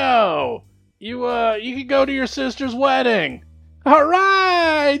 Julio, you could go to your sister's wedding. All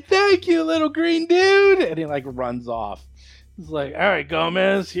right, thank you, little green dude. And he runs off. He's like, all right,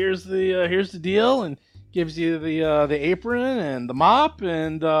 Gomez, here's the deal, and gives you the apron and the mop,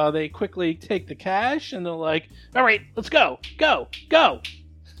 and they quickly take the cash, and they're like, all right, let's go. All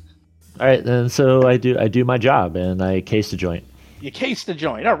right, and so I do my job, and I case the joint. You case the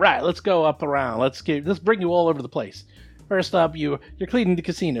joint. All right, let's go up around. Let's bring you all over the place. First up, you're cleaning the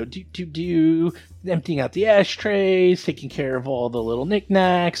casino. Emptying out the ashtrays, taking care of all the little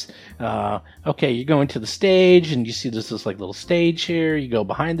knickknacks. Okay, you're going to the stage, and you see this little stage here. You go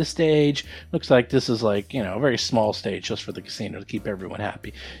behind the stage. Looks like this is a very small stage just for the casino to keep everyone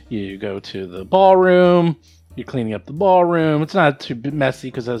happy. You go to the ballroom. You're cleaning up the ballroom. It's not too messy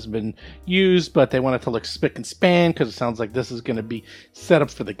because it hasn't been used, but they want it to look spick and span because it sounds like this is going to be set up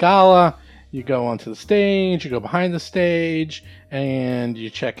for the gala. You go onto the stage, you go behind the stage, and you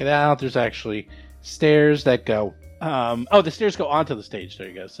check it out. There's actually stairs that go... the stairs go onto the stage. There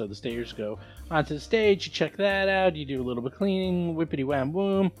you go. So the stairs go onto the stage. You check that out. You do a little bit of cleaning.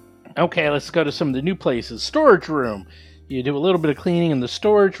 Whippity-wham-boom. Okay, let's go to some of the new places. Storage room. You do a little bit of cleaning in the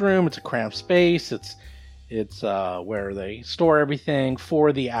storage room. It's a cramped space. It's where they store everything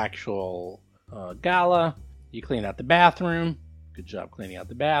for the actual gala. You clean out the bathroom. Good job cleaning out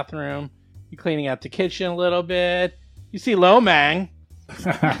the bathroom. You're cleaning out the kitchen a little bit. You see Lomang.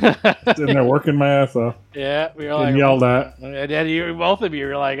 Sitting there working my ass off. Yeah, we were getting yelled at. And both of you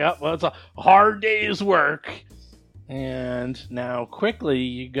were like, oh, well, it's a hard day's work. And now quickly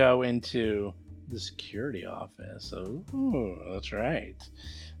you go into the security office. Oh, that's right.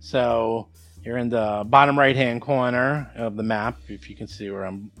 So you're in the bottom right-hand corner of the map, if you can see where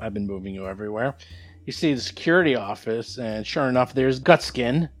I've been moving you everywhere. You see the security office, and sure enough, there's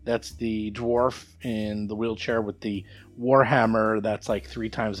Gutskin. That's the dwarf in the wheelchair with the warhammer that's 3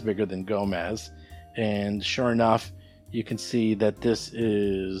 times bigger than Gomez. And sure enough, you can see that this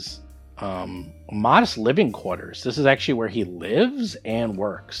is modest living quarters. This is actually where he lives and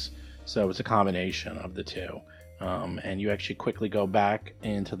works. So it's a combination of the two. And you actually quickly go back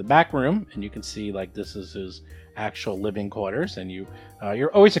into the back room, and you can see this is his actual living quarters, and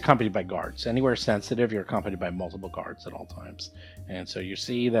you're always accompanied by guards. Anywhere sensitive, you're accompanied by multiple guards at all times. And so you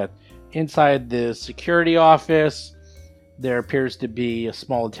see that inside the security office, there appears to be a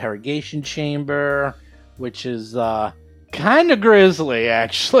small interrogation chamber, which is kind of grisly,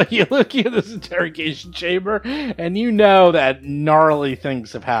 actually. You look at this interrogation chamber, and you know that gnarly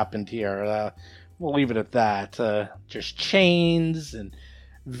things have happened here. We'll leave it at that. Just chains and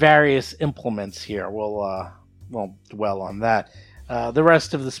various implements here. We'll won't dwell on that. The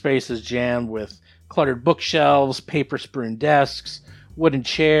rest of the space is jammed with cluttered bookshelves, paper-strewn desks, wooden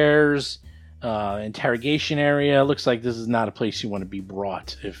chairs, interrogation area. Looks like this is not a place you want to be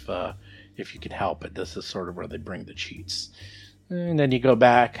brought if you can help it. This is sort of where they bring the cheats. And then you go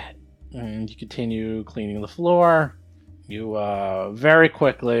back and you continue cleaning the floor. You very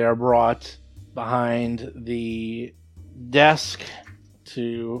quickly are brought behind the desk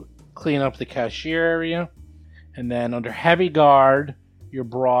to clean up the cashier area. And then under heavy guard, you're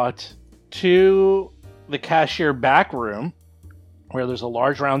brought to the cashier back room where there's a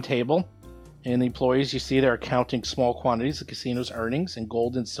large round table. And the employees, you see they're counting small quantities of the casino's earnings in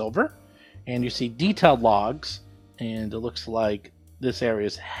gold and silver. And you see detailed logs. And it looks like this area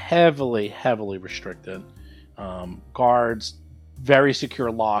is heavily, heavily restricted. Guards, very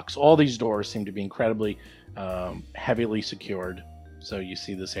secure locks. All these doors seem to be incredibly heavily secured. So you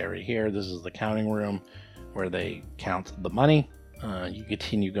see this area here. This is the counting room where they count the money. You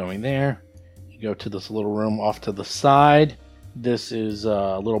continue going there. You go to this little room off to the side. This is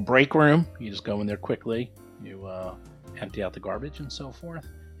a little break room. You just go in there quickly. You empty out the garbage and so forth.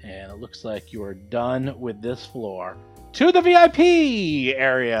 And it looks like you are done with this floor. To the VIP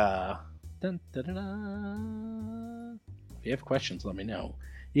area. Dun, dun, dun, dun. If you have questions, let me know.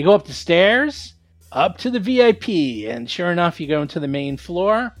 You go up the stairs, up to the VIP, and sure enough, you go into the main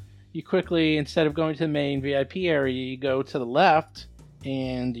floor. you quickly, instead of going to the main VIP area, you go to the left,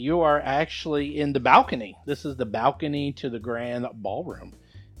 and you are actually in the balcony. This is the balcony to the grand ballroom.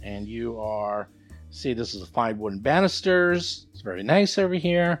 And you are, see, this is fine wooden banisters. It's very nice over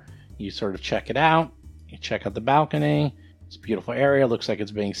here. You sort of check it out. You check out the balcony. It's a beautiful area. Looks like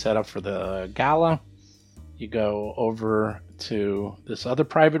it's being set up for the gala. You go over to this other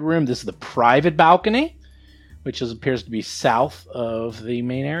private room. This is the private balcony, which appears to be south of the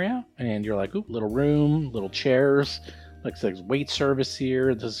main area. And you're like, ooh, little room, little chairs. Looks like there's wait service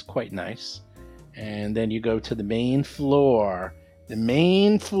here. This is quite nice. And then you go to the main floor. The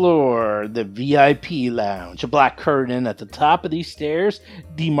main floor, the VIP lounge. A black curtain at the top of these stairs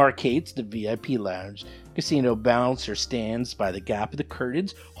demarcates the VIP lounge. Casino bouncer stands by the gap of the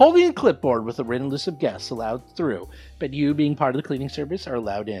curtains, holding a clipboard with a written list of guests allowed through. But you, being part of the cleaning service, are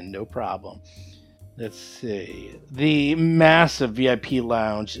allowed in, no problem. Let's see. The massive VIP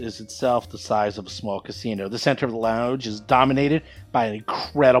lounge is itself the size of a small casino. The center of the lounge is dominated by an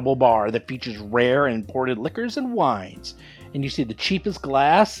incredible bar that features rare and imported liquors and wines. And you see the cheapest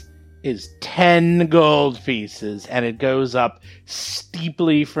glass is 10 gold pieces, and it goes up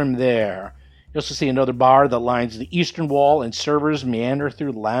steeply from there. You also see another bar that lines the eastern wall, and servers meander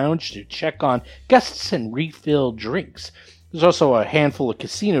through the lounge to check on guests and refill drinks. There's also a handful of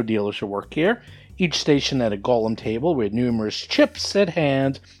casino dealers who work here, each stationed at a golem table with numerous chips at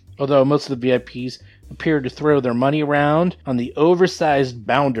hand, although most of the VIPs appear to throw their money around on the oversized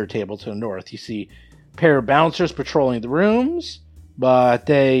bounder table to the north. You see a pair of bouncers patrolling the rooms, but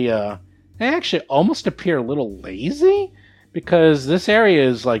they actually almost appear a little lazy, because this area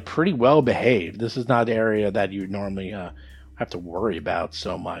is like pretty well behaved. This is not an area that you normally have to worry about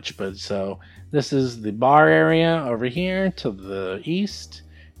so much. But so this is the bar area over here to the east.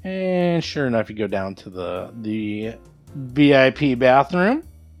 And sure enough, you go down to the VIP bathroom.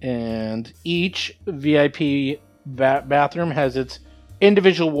 And each VIP bathroom has its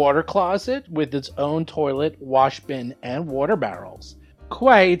individual water closet with its own toilet, wash bin, and water barrels.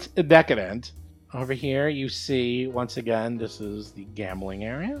 Quite decadent. Over here, you see, once again, this is the gambling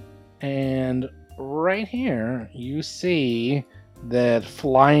area. And right here, you see that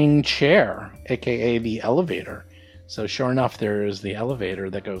flying chair, aka the elevator. So sure enough, there is the elevator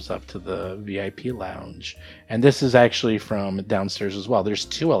that goes up to the VIP lounge. And this is actually from downstairs as well. There's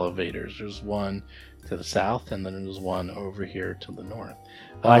two elevators. There's one to the south, and then there's one over here to the north.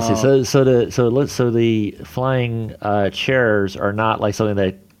 Oh, I see. So the flying chairs are not like something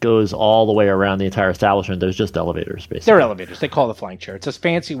that goes all the way around the entire establishment. There's just elevators, basically. They're elevators. They call it a flying chair. It's a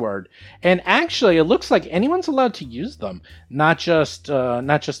fancy word. And actually, it looks like anyone's allowed to use them, not just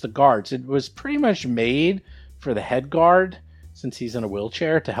the guards. It was pretty much made for the head guard, since he's in a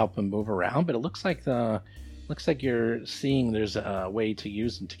wheelchair, to help him move around. But it looks like you're seeing there's a way to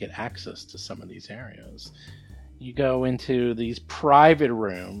use them to get access to some of these areas. You go into these private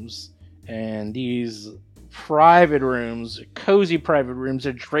rooms, and these private rooms, cozy private rooms,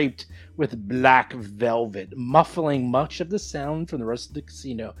 are draped with black velvet, muffling much of the sound from the rest of the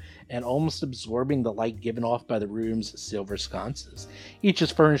casino and almost absorbing the light given off by the room's silver sconces. Each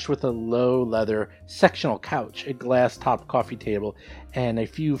is furnished with a low leather sectional couch, a glass-topped coffee table, and a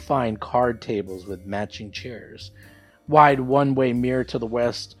few fine card tables with matching chairs. Wide one-way mirror to the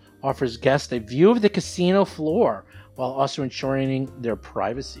west offers guests a view of the casino floor while also ensuring their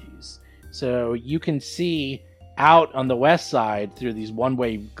privacies. So you can see out on the west side through these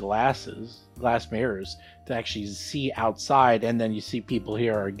one-way glass mirrors to actually see outside, and then you see people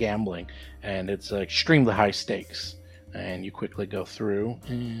here are gambling, and it's extremely high stakes. And you quickly go through,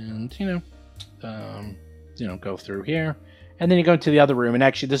 and go through here, and then you go into the other room. And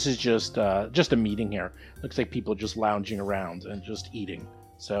actually, this is just a meeting here. Looks like people just lounging around and just eating.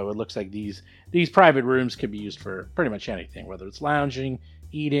 So it looks like these private rooms could be used for pretty much anything, whether it's lounging,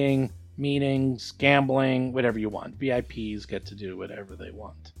 eating, meetings, gambling, whatever you want. VIPs get to do whatever they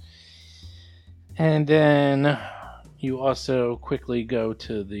want. And then you also quickly go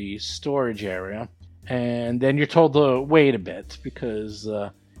to the storage area, and then you're told to wait a bit because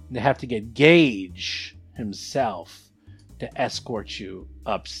they have to get Gage himself to escort you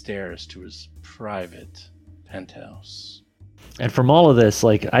upstairs to his private penthouse. And from all of this,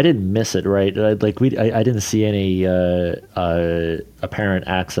 like, I didn't miss it, right? I didn't see any apparent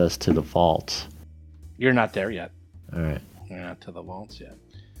access to the vault. You're not there yet. All right. You're not to the vaults yet.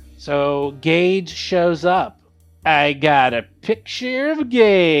 So Gage shows up. I got a picture of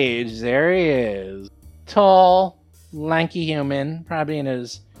Gage. There he is. Tall, lanky human, probably in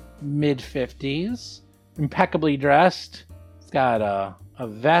his mid-50s. Impeccably dressed. He's got a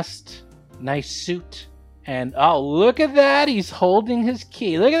vest, nice suit, And oh, look at that. He's holding his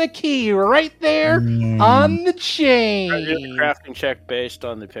key. Look at the key right there on the chain. I did a crafting check based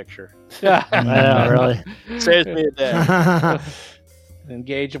on the picture. I know, really. Saves me a day. And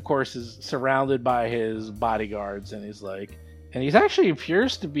Gage, of course, is surrounded by his bodyguards, and he's actually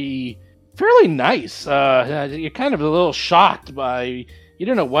appears to be fairly nice. You're kind of a little shocked by, you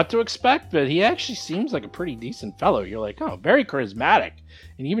don't know what to expect, but he actually seems like a pretty decent fellow. You're like, oh, very charismatic.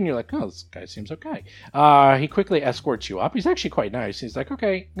 And even you're like, oh, this guy seems okay. He quickly escorts you up. He's actually quite nice. He's like,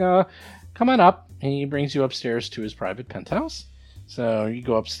 okay, come on up. And he brings you upstairs to his private penthouse. So you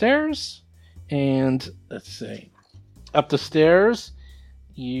go upstairs, and let's see. Up the stairs,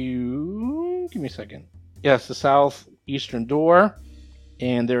 give me a second. Yes, the southeastern door.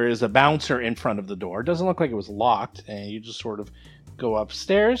 And there is a bouncer in front of the door. It doesn't look like it was locked. And you just sort of go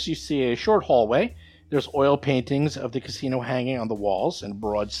upstairs. You see a short hallway. There's oil paintings of the casino hanging on the walls and a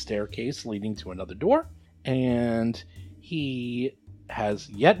broad staircase leading to another door. And he has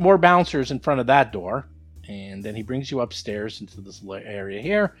yet more bouncers in front of that door. And then he brings you upstairs into this area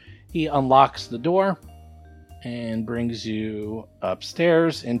here. He unlocks the door and brings you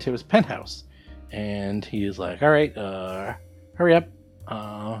upstairs into his penthouse. And he's like, all right, hurry up.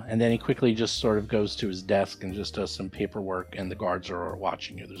 And then he quickly just sort of goes to his desk and just does some paperwork, and the guards are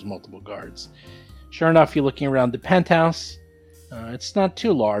watching you. There's multiple guards. Sure enough, you're looking around the penthouse. It's not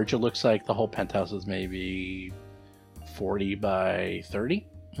too large. It looks like the whole penthouse is maybe 40 by 30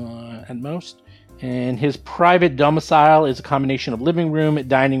 at most. And his private domicile is a combination of living room,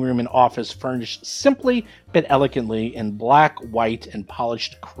 dining room, and office furnished simply but elegantly in black, white, and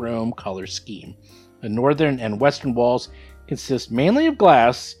polished chrome color scheme. The northern and western walls consist mainly of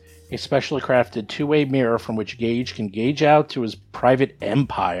glass, a specially crafted two-way mirror from which Gage can gauge out to his private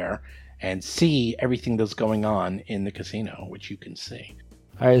empire and see everything that's going on in the casino, which you can see.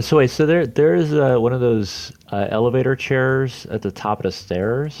 All right, so wait, so there's one of those elevator chairs at the top of the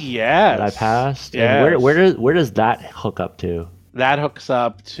stairs. Yes. That I passed. Yes. And where does that hook up to? That hooks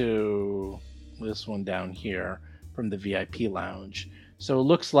up to this one down here from the VIP lounge. So it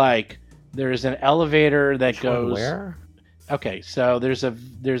looks like there's an elevator that goes. Where? Okay, so there's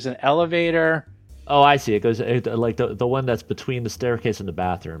an elevator. Oh, I see. It goes like the one that's between the staircase and the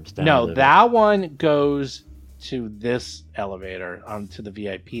bathrooms. No, that one goes to this elevator onto the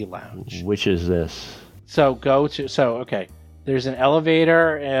VIP lounge. Which is this? So okay. There's an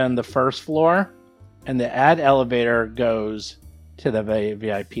elevator in the first floor, and the ad elevator goes to the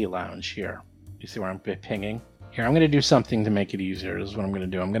VIP lounge here. You see where I'm pinging? Here, I'm going to do something to make it easier. This is what I'm going to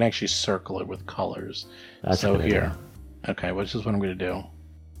do. I'm going to actually circle it with colors. That's so here. Idea. Okay, which is what I'm going to do.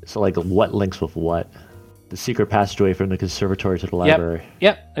 So like what links with what? The secret passageway from the conservatory to the library.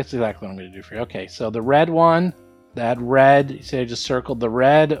 Yep, that's exactly what I'm going to do for you. Okay, so the red one, that red, you see I just circled the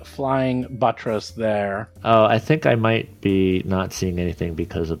red flying buttress there. Oh, I think I might be not seeing anything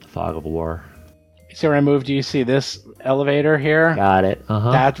because of the fog of war. You see where I moved? Do you see this elevator here? Got it.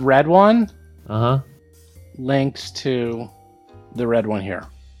 Uh-huh. That red one Uh-huh. links to the red one here.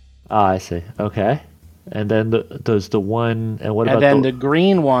 Ah, I see. Okay. And then there's the one, and what about and then the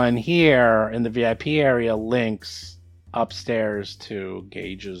green one here in the VIP area links upstairs to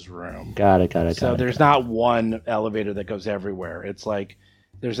Gage's room. Got it. So there's not one elevator that goes everywhere. It's like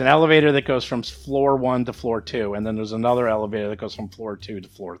there's an elevator that goes from floor 1 to floor 2, and then there's another elevator that goes from floor 2 to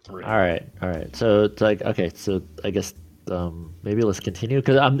floor 3. All right. So it's like, okay, so I guess maybe let's continue,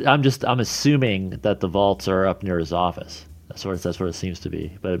 because I'm assuming that the vaults are up near his office. That's what it seems to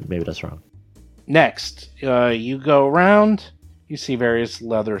be, but maybe that's wrong. Next, you go around. You see various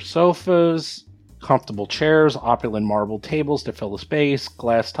leather sofas, comfortable chairs, opulent marble tables to fill the space,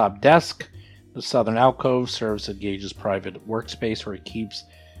 glass-top desk. The southern alcove serves as Gage's private workspace where he keeps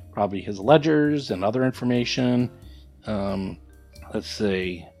probably his ledgers and other information. Let's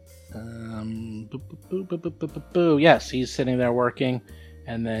see. Yes, he's sitting there working.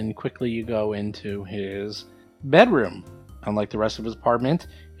 And then quickly you go into his bedroom. Unlike the rest of his apartment,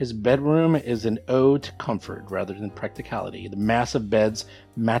 his bedroom is an ode to comfort rather than practicality. The massive bed's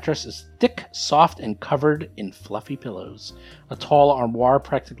mattress is thick, soft, and covered in fluffy pillows. A tall armoire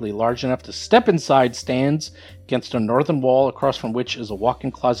practically large enough to step inside stands against a northern wall, across from which is a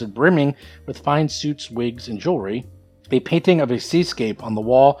walk-in closet brimming with fine suits, wigs, and jewelry. A painting of a seascape on the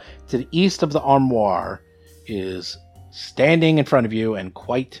wall to the east of the armoire is standing in front of you and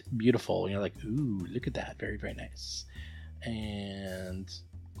quite beautiful. You're like, ooh, look at that. Very, very nice. And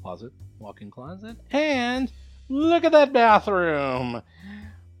closet, walk-in closet, and look at that bathroom.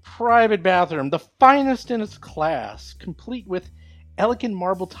 Private bathroom, the finest in its class, complete with elegant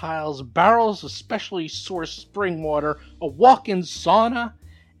marble tiles, barrels of specially sourced spring water, a walk-in sauna,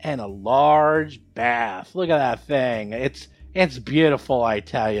 and a large bath. Look at that thing. It's beautiful, I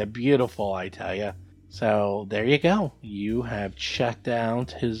tell you. Beautiful, I tell you. So there you go. You have checked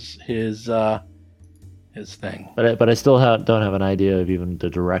out his thing. But I still don't have an idea of even the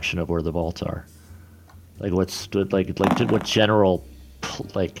direction of where the vaults are. Like what general,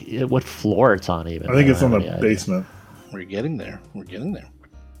 like what floor it's on even. I think it's don't on have the any idea. basement. We're getting there.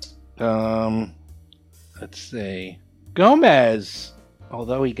 Let's see. Gomez,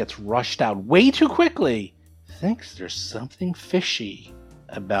 although he gets rushed out way too quickly, thinks there's something fishy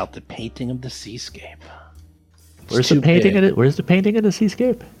about the painting of the seascape. Where's the painting in the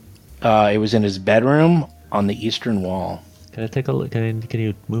seascape? It was in his bedroom on the eastern wall. Can I take a look? Can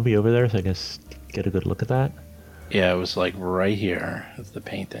you move me over there so I can get a good look at that? Yeah, it was like right here. It's the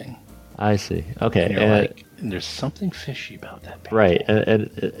painting. I see. Okay. And you're like, there's something fishy about that painting. Right.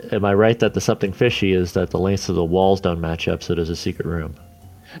 And am I right that the something fishy is that the lengths of the walls don't match up, so there's a secret room?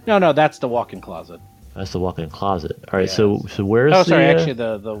 No, that's the walk-in closet. That's the walk-in closet. All right. Yes. So where's Oh, sorry.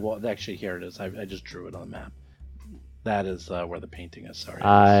 the? Actually, here it is. I just drew it on the map. That is where the painting is. Sorry.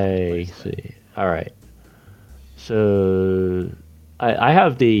 I see. All right. So I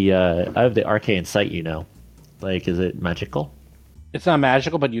have the arcane sight. Like, is it magical? It's not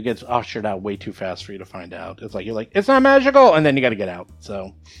magical, but you get ushered out way too fast for you to find out. It's like you're like, it's not magical, and then you got to get out.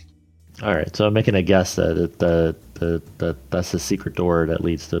 So. All right. So I'm making a guess that that's the secret door that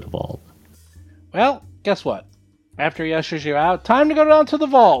leads to the vault. Well, guess what? After he ushers you out, time to go down to the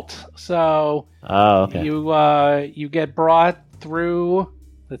vault. So Oh, okay. you get brought through.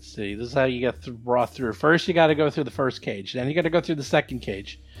 Let's see. This is how you get brought through. First, you got to go through the first cage. Then you got to go through the second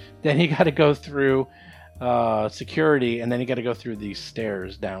cage. Then you got to go through security, and then you got to go through these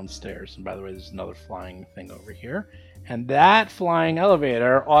stairs downstairs. And by the way, there's another flying thing over here. And that flying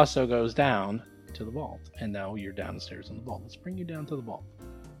elevator also goes down to the vault. And now you're downstairs in the vault. Let's bring you down to the vault.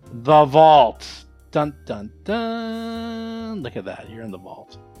 The vault. Dun, dun, dun. Look at that. You're in the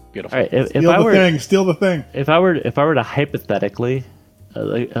vault. Beautiful. All right. Steal the thing. If I were to hypothetically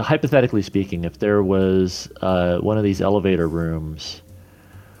speaking, if there was one of these elevator rooms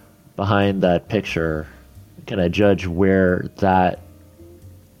behind that picture, can I judge where that?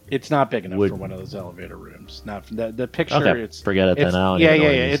 It's not big enough for one of those elevator rooms. Not the picture. Okay, forget it then.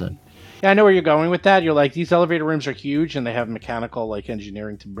 Yeah, I know where you're going with that. You're like, these elevator rooms are huge, and they have mechanical like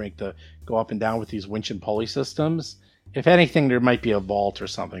engineering to make the go up and down with these winch and pulley systems. If anything, there might be a vault or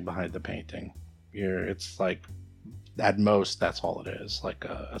something behind the painting. It's like, at most, that's all it is, like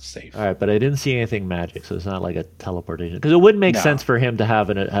a safe. All right, but I didn't see anything magic, so it's not like a teleportation. Because it would make sense for him to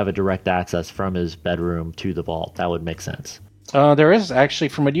have a direct access from his bedroom to the vault. That would make sense. There is actually,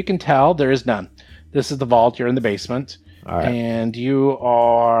 from what you can tell, there is none. This is the vault. You're in the basement. All right. And you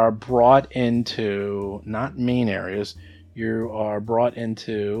are brought into, not main areas, you are brought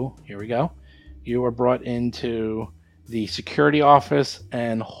into, here we go, you are brought into the security office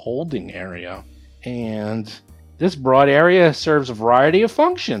and holding area. And this broad area serves a variety of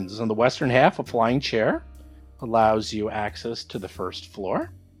functions. On the western half, a flying chair allows you access to the first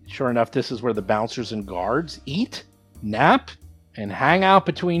floor. Sure enough, this is where the bouncers and guards eat, nap, and hang out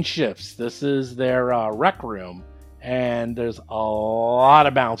between shifts. This is their rec room. And there's a lot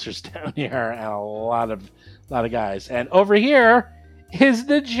of bouncers down here and a lot of guys. And over here is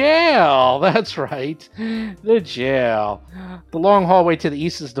the jail. That's right, the jail. The long hallway to the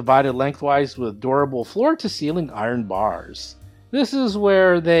east is divided lengthwise with durable floor-to-ceiling iron bars. This is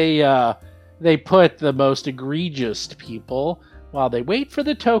where they put the most egregious people while they wait for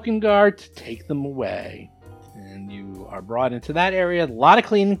the token guard to take them away. And you are brought into that area. A lot of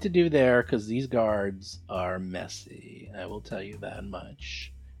cleaning to do there because these guards are messy. I will tell you that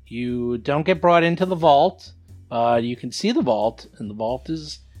much. You don't get brought into the vault. You can see the vault, and the vault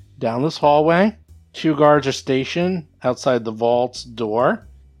is down this hallway. 2 guards are stationed outside the vault's door.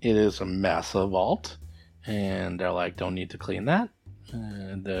 It is a massive vault, and they're like, don't need to clean that.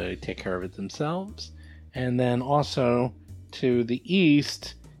 And they take care of it themselves. And then also to the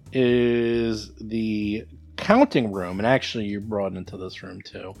east is the counting room, and actually you're brought into this room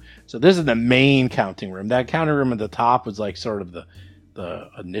too. So this is the main counting room. That counting room at the top was like sort of the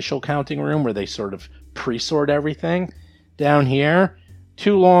initial counting room where they sort of pre-sort everything. Down here,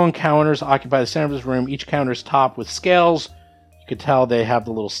 2 long counters occupy the center of this room. Each counter is topped with scales. You could tell they have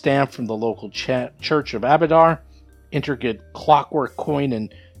the little stamp from the local Church of Abadar. Intricate clockwork coin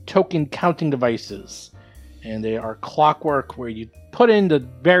and token counting devices. And they are clockwork where you put in the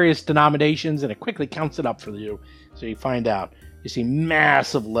various denominations and it quickly counts it up for you. So you find out. You see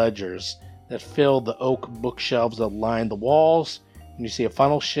massive ledgers that fill the oak bookshelves that line the walls. And you see a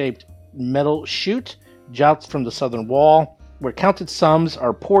funnel-shaped metal chute juts from the southern wall. where counted sums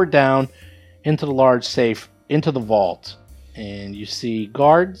are poured down into the large safe, into the vault, and you see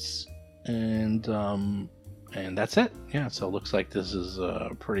guards, and that's it. Yeah, so it looks like this is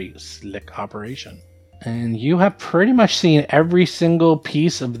a pretty slick operation. And you have pretty much seen every single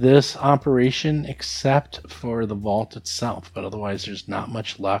piece of this operation except for the vault itself. But otherwise, there's not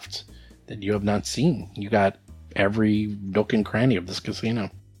much left that you have not seen. You got every nook and cranny of this casino.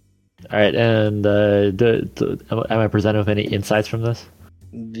 All right, and am I presented with any insights from this?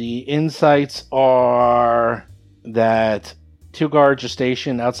 The insights are that 2 guards are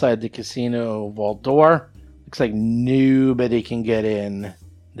stationed outside the casino vault door. Looks like nobody can get in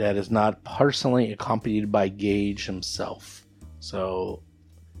that is not personally accompanied by Gage himself. So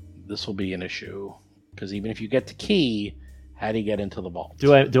this will be an issue, because even if you get the key, how do you get into the vault?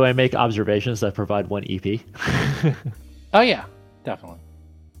 Do I make observations that provide 1 EP? Oh yeah, definitely.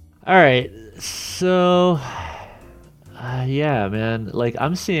 All right, so yeah, man. Like,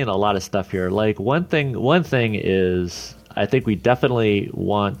 I'm seeing a lot of stuff here. Like, one thing is, I think we definitely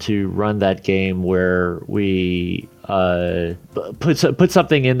want to run that game where we put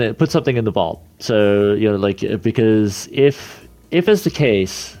something in the vault. So, you know, like, because if it's the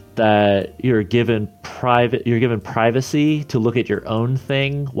case that you're given privacy to look at your own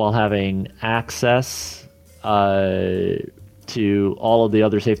thing while having access to all of the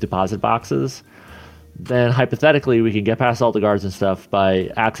other safe deposit boxes, then hypothetically we can get past all the guards and stuff by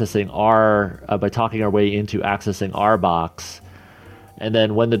by talking our way into accessing our box, and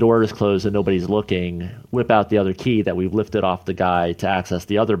then when the door is closed and nobody's looking, whip out the other key that we've lifted off the guy to access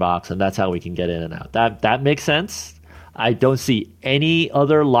the other box, and that's how we can get in and out. That makes sense. I don't see any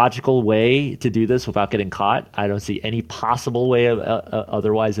other logical way to do this without getting caught. I don't see any possible way of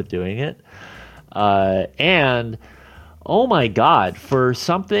otherwise of doing it. And oh my God, for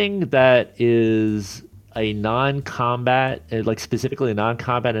something that is a non-combat, like specifically a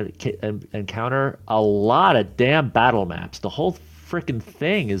non-combat encounter, a lot of damn battle maps. The whole freaking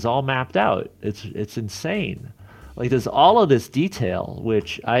thing is all mapped out. It's insane. Like, there's all of this detail,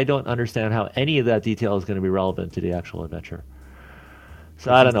 which I don't understand how any of that detail is going to be relevant to the actual adventure.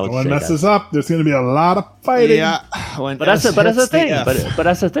 So I don't know. If one messes up, there's going to be a lot of fighting. Yeah, but that's the thing. But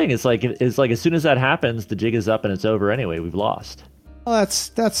that's the thing. It's like as soon as that happens, the jig is up and it's over anyway. We've lost. Well,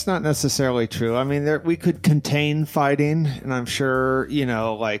 that's not necessarily true. I mean, we could contain fighting, and I'm sure, you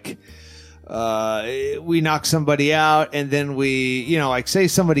know, like we knock somebody out, and then we, you know, like say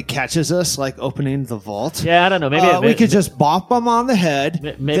somebody catches us, like opening the vault. Yeah, I don't know. Maybe we could just bop them on the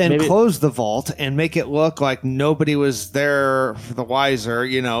head, then close the vault and make it look like nobody was there for the wiser.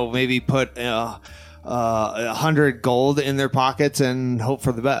 You know, maybe put 100 gold in their pockets and hope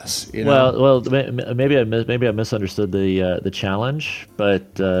for the best. You know? Well, maybe I misunderstood the challenge,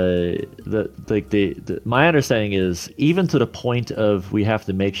 but my understanding is, even to the point of we have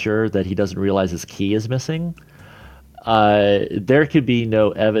to make sure that he doesn't realize his key is missing, there could be no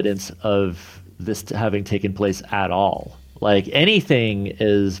evidence of this having taken place at all. Like, anything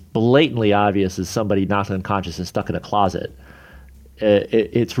as blatantly obvious as somebody knocked unconscious and stuck in a closet.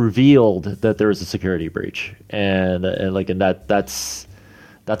 It's revealed that there is a security breach, and that's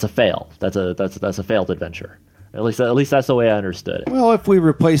a fail. That's a failed adventure. At least that's the way I understood it. Well, if we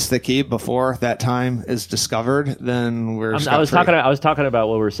replace the key before that time is discovered, then we're. I was talking about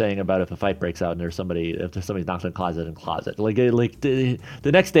what we were saying about if a fight breaks out and if there's somebody knocked in closet. Like the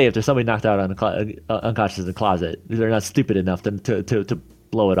next day, if there's somebody knocked out unconscious in the closet, they're not stupid enough to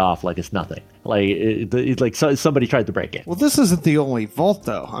blow it off like it's nothing. Like somebody tried to break it. Well, this isn't the only vault,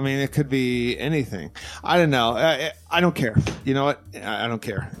 though. I mean, it could be anything. I don't know. I don't care. You know what? I don't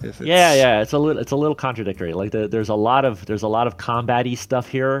care if it's... Yeah. It's a little contradictory. Like there's a lot of combat-y stuff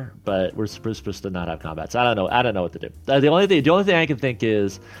here, but we're supposed to not have combat. So I don't know what to do. The only thing I can think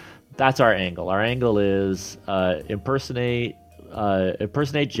is that's our angle. Our angle is impersonate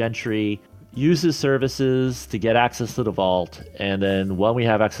Gentry. Use his services to get access to the vault, and then when we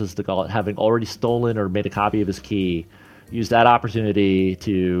have access to the vault, having already stolen or made a copy of his key, use that opportunity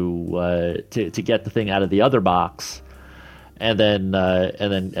to get the thing out of the other box, and then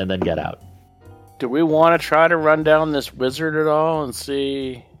get out. Do we want to try to run down this wizard at all and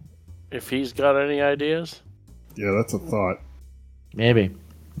see if he's got any ideas? Yeah, that's a thought. Maybe.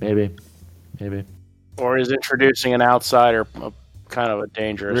 Or is introducing an outsider kind of a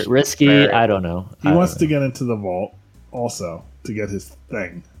dangerous risky area? I don't know. He wants to get into the vault also to get his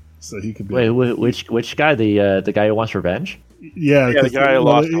thing, so he could be. Wait, which guy? The guy who wants revenge? Yeah, Yeah, the 'cause, guy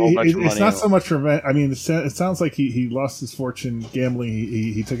lost a whole bunch of it's money. not so much revenge. I mean, it sounds like he lost his fortune gambling.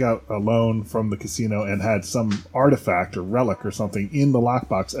 He took out a loan from the casino and had some artifact or relic or something in the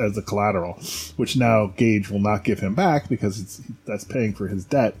lockbox as the collateral, which now Gage will not give him back because that's paying for his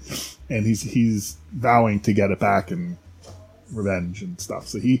debt, and he's vowing to get it back and revenge and stuff.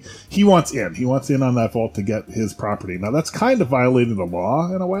 So he wants in. He wants in on that vault to get his property. Now that's kind of violating the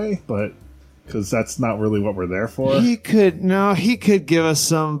law in a way, but because that's not really what we're there for. He could give us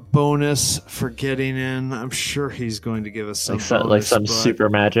some bonus for getting in. I'm sure he's going to give us some bonus, some but- super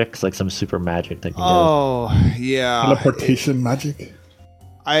magic, like some super magic that can Oh yeah, Teleportation magic.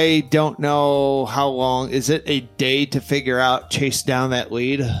 I don't know how long. Is it a day to figure out chase down that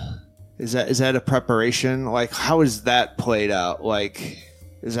lead? Is that a preparation? Like, how is that played out? Like,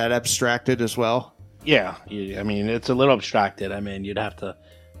 is that abstracted as well? Yeah, I mean, it's a little abstracted. I mean, you'd have to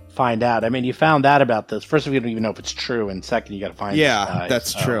find out. I mean, you found out about this. First of all, you don't even know if it's true, and second, you got to find. Yeah, this guy,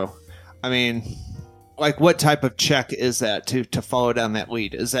 that's so. true. I mean, like, what type of check is that to follow down that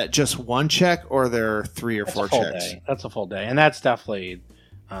lead? Is that just one check, or are there 3 or That's 4 a full checks? day. That's a full day, and that's definitely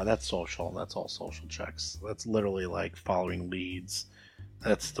that's social. That's all social checks. That's literally like following leads.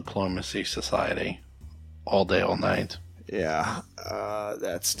 That's diplomacy society, all day, all night. Yeah,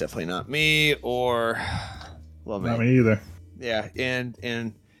 that's definitely not me or Not me either. Yeah,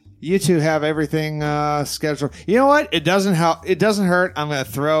 and you two have everything scheduled. You know what? It doesn't help. It doesn't hurt. I'm gonna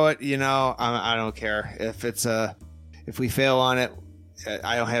throw it. You know, I don't care if it's if we fail on it.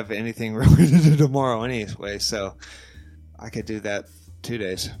 I don't have anything really to do tomorrow anyway, so I could do that 2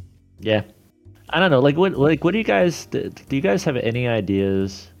 days. Yeah, I don't know. Like, what do you guys do? You guys have any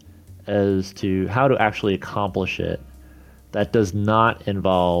ideas as to how to actually accomplish it that does not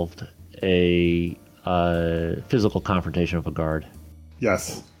involve a physical confrontation with a guard?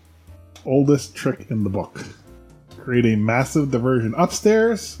 Yes. Oldest trick in the book. Create a massive diversion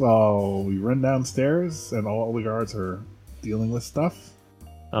upstairs while we run downstairs and all the guards are dealing with stuff.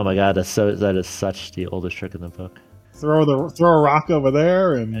 Oh my god, that is such the oldest trick in the book. Throw a rock over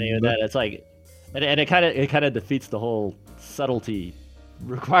there and And even that, it's like, and it kind of defeats the whole subtlety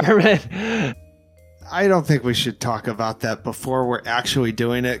requirement. I don't think we should talk about that before we're actually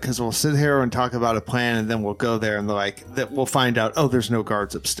doing it, because we'll sit here and talk about a plan, and then we'll go there and we'll find out. Oh, there's no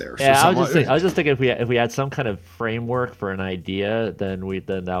guards upstairs. Yeah, I was just thinking if we had some kind of framework for an idea, then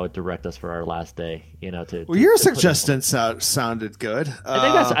that would direct us for our last day. You know, Well, your suggestion sounded good. I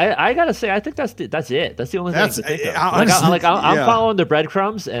think that's. I gotta say, I think that's it. That's the only thing I can think of. honestly, I'm yeah. following the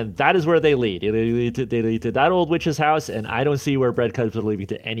breadcrumbs, and that is where they lead. They lead to that old witch's house, and I don't see where breadcrumbs are leading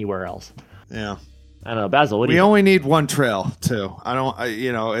to anywhere else. Yeah. I don't know, Basil. What do We you? only need one trail too.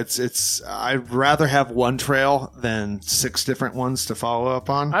 It's. I'd rather have one trail than 6 different ones to follow up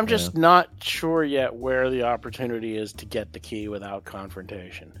on. I'm just not sure yet where the opportunity is to get the key without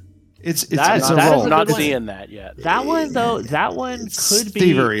confrontation. It's That- a that is roll. a Not good one. seeing that yet. That one though, that one It's could be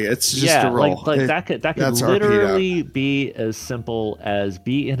thievery. It's just a roll. Like that could That's RP literally be as simple as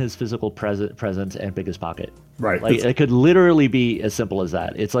be in his physical presence and pick his pocket. right. Like it could literally be as simple as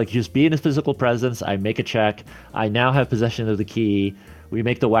that. It's like just be in his physical presence. I make a check. I now have possession of the key. We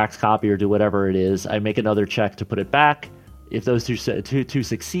make the wax copy or do whatever it is. I make another check to put it back. If those two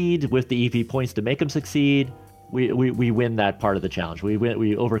succeed with the EP points to make them succeed, we win that part of the challenge.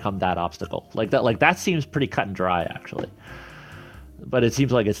 We overcome that obstacle. Like that seems pretty cut and dry actually. But it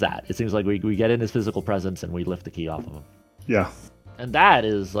seems like it's that. It seems like we get in his physical presence and we lift the key off of him. Yeah. And that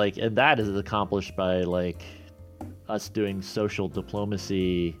is accomplished by like us doing social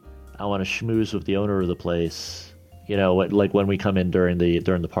diplomacy. I want to schmooze with the owner of the place. You know, like when we come in during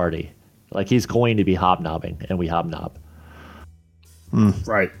the party. Like he's going to be hobnobbing, and we hobnob.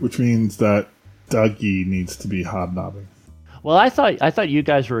 Right. Which means that Dougie needs to be hobnobbing. Well, I thought you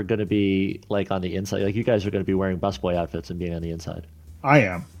guys were going to be like on the inside. Like you guys are going to be wearing busboy outfits and being on the inside. I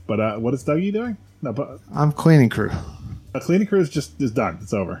am. But what is Dougie doing? No, but I'm cleaning crew. a cleaning crew is done.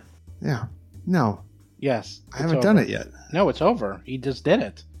 It's over. Yeah. No, Yes, I haven't done it yet. No, it's over. He just did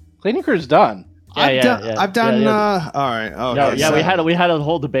it. Cleaning crew's done. I've done. Yeah. All right. Okay. No, yeah, so, we had a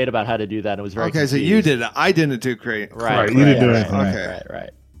whole debate about how to do that. And it was very Okay, so confused. you did it. I didn't do great. Right, you didn't do right, anything. Okay. right.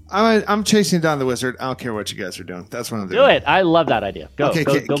 I'm chasing down the wizard. I don't care what you guys are doing. That's what I'm doing. Do it. I love that idea. Go, Okay.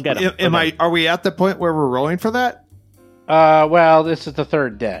 go get him. Are we at the point where we're rolling for that? Well, this is the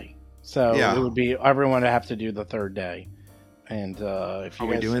third day, so Yeah. it would be everyone would have to do the third day. And if you Are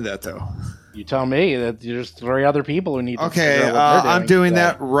we guys, doing that though? you tell me that there's 3 other people who need to. Okay. figure out what they're I'm doing so-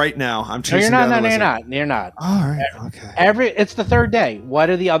 that right now. I'm No, chasing you're not. down No, the no, you're wizard. not. You're not. All right. Okay. It's the third day. What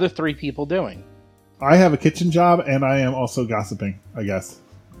are the other 3 people doing? I have a kitchen job, and I am also gossiping, I guess.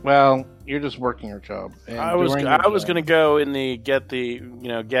 Well, you're just working your job. And I was doing your job. gonna go in the get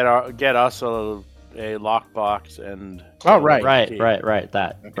us a lockbox and Oh, right. Right. key. That. Okay,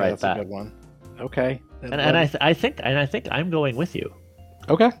 right. that's That. a good one. Okay. And I think I'm going with you.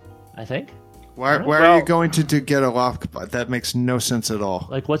 Okay. I think. Why are Well- you going to get a lockbox? That makes no sense at all.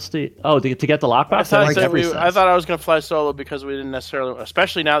 Like, what's the? Oh, to get the lockbox. I That thought, makes every sense. I thought I was going to fly solo because we didn't necessarily,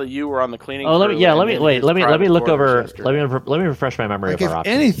 especially now that you were on the cleaning. Oh, let crew me. Yeah, and let me in wait. his Let me private look quarters over. yesterday. Let me refresh my memory Like, of if our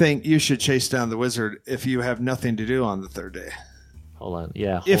options. anything, you should chase down the wizard if you have nothing to do on the third day. Hold on.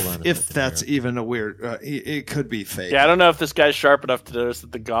 Yeah. Hold on a If second that's here. even a weird, it could be fake. Yeah, I don't know if this guy's sharp enough to notice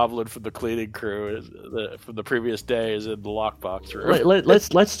that the goblin from the cleaning crew from the previous day is in the lockbox room.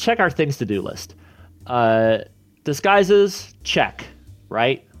 Let's check our things to do list. Disguises, check.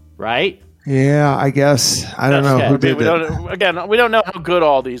 Right. Yeah, I guess. I don't know Okay. who I mean, did we it. don't know how good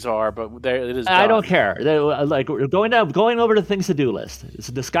all these are, but it is. I done. don't care. Like, we're going over the things to do list. It's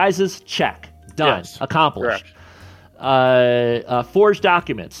disguises, check. Done. Yes. Accomplished. Correct. Forged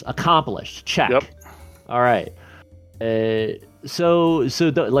documents, accomplished. Check. Yep. All right.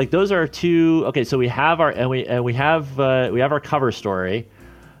 Like those are two. Okay, so we have we have our cover story,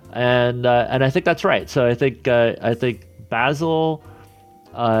 and I think that's right. So I think Basil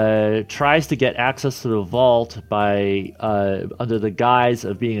tries to get access to the vault by under the guise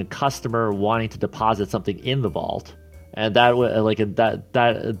of being a customer wanting to deposit something in the vault, and that's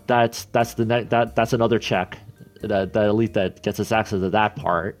another check that at least that gets us access to that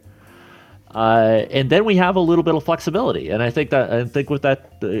part. And then we have a little bit of flexibility, and I think with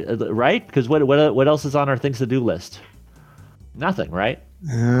that, right? Because what else is on our things to do list? Nothing, right?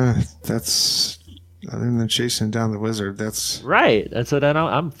 That's other than chasing down the wizard. That's Right. And so then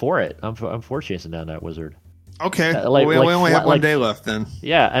I'm for it. I'm for chasing down that wizard. okay. Like- we like only have fla- one like- day left then.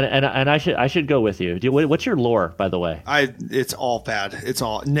 Yeah, and I should go with you. What's your lore, by the way? It's all bad. It's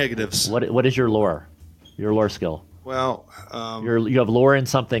all negatives. What is your lore? Your lore skill. Well, You have lore in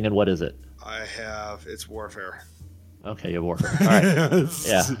something, and what is it? it's warfare. Okay, you have warfare. All right.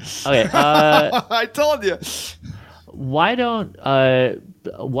 Yeah. Okay. I told you. Why don't I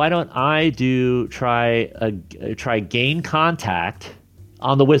try gain contact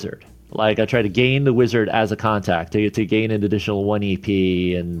on the wizard? Like, I try to gain the wizard as a contact to gain an additional 1 EP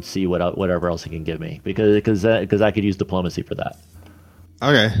and see whatever else he can give me, because I could use diplomacy for that.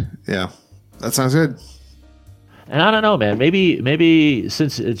 Okay. Yeah, that sounds good. And I don't know, man. Maybe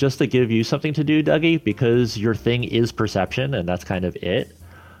since just to give you something to do, Dougie, because your thing is perception and that's kind of it,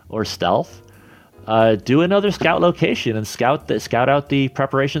 or stealth. Do another scout location and scout out the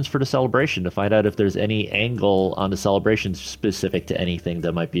preparations for the celebration to find out if there's any angle on the celebration specific to anything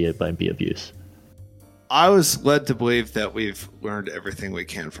that might be of use. I was led to believe that we've learned everything we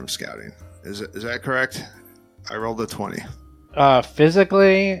can from scouting. Is that correct? I rolled a 20.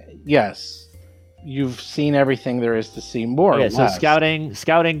 Physically, yes. You've seen everything there is to see. More. Okay, or so less.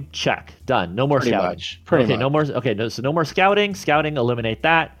 scouting, check, done. No more Pretty scouting. much. Pretty okay, much. no more. Okay, so no more scouting. Scouting, eliminate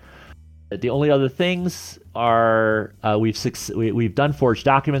that. The only other things are we've done forged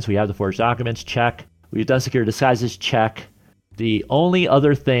documents. We have the forged documents. Check. We've done secure disguises. Check. The only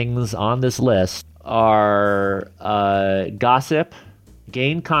other things on this list are gossip,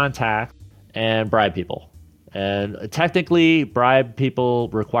 gain contact, and bribe people. And technically, bribe people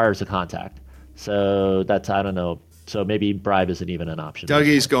requires a contact. So that's, I don't know. So maybe bribe isn't even an option.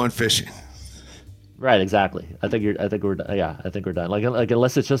 Dougie's going fishing. Right, exactly. I think we're done. Like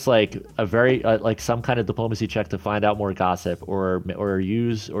unless it's just like a very like some kind of diplomacy check to find out more gossip, or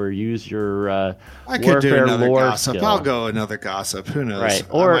use your I could do warfare another lore gossip. skill. I'll go another gossip. Who knows? Right,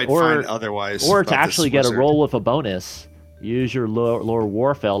 I might find otherwise. or to about this actually get a wizard. roll with a bonus. Use your lore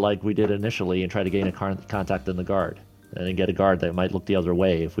warfare like we did initially, and try to gain a contact in the guard, and then get a guard that might look the other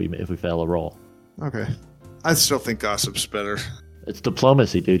way if we fail a roll. Okay. I still think gossip's better. It's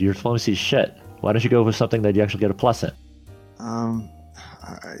diplomacy, dude. Your diplomacy is shit. Why don't you go with something that you actually get a plus in?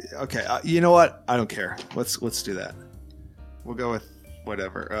 Okay. You know what? I don't care. Let's do that. We'll go with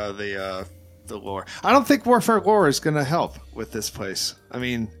whatever. The lore. I don't think warfare lore is going to help with this place. I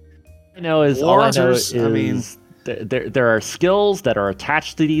mean, All I know is I mean- there are skills that are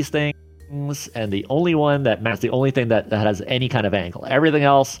attached to these things, and the only one that matters, the only thing that has any kind of angle. Everything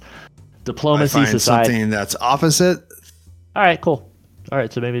else, I diplomacy, find society. something that's opposite. All right, cool. All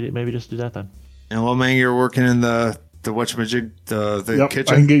right, so maybe just do that then. And Lomang, you're working in the whatchamajig, the Yep,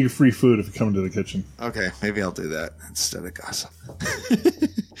 kitchen. I can get you free food if you come to the kitchen. Okay, maybe I'll do that instead of gossip.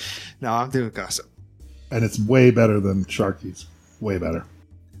 No, I'm doing gossip. And it's way better than Sharky's. Way better.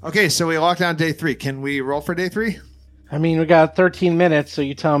 Okay, so we locked down day 3. Can we roll for day 3? I mean, we got 13 minutes, so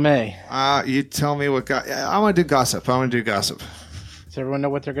you tell me. You tell me what. I want to do gossip. Does everyone know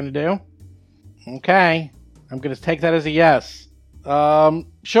what they're going to do? Okay. I'm going to take that as a yes.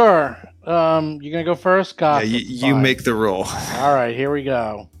 Sure. You're going to go first, Goth? Yeah, you make the rule. All right, here we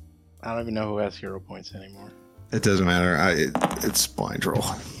go. I don't even know who has hero points anymore. It doesn't matter. It's blind roll.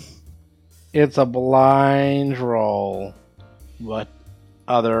 It's a blind roll. What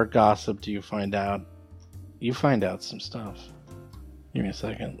other gossip do you find out? You find out some stuff. Give me a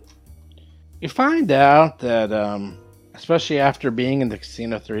second. You find out that, especially after being in the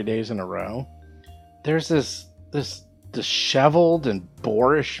casino 3 days in a row, there's this disheveled and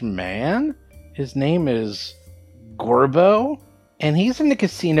boorish man. His name is Gorbo, and he's in the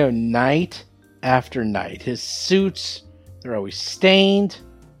casino night after night. His suits, they're always stained,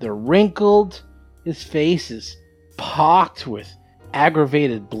 they're wrinkled, his face is pocked with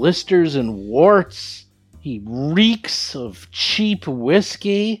aggravated blisters and warts. He reeks of cheap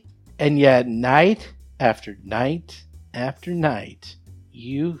whiskey, and yet night after night after night,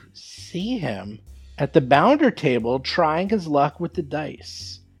 you see him at the bounder table trying his luck with the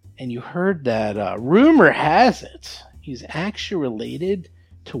dice. And you heard that rumor has it he's actually related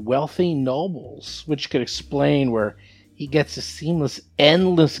to wealthy nobles, which could explain where he gets his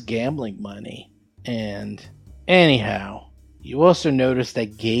endless gambling money. And anyhow, you also notice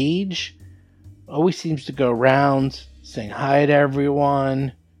that Gage always seems to go around saying hi to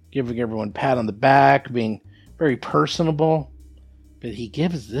everyone, giving everyone a pat on the back, being very personable. But he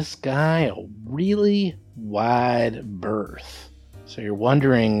gives this guy a really wide berth. So you're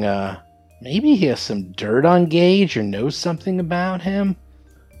wondering, maybe he has some dirt on Gage or knows something about him?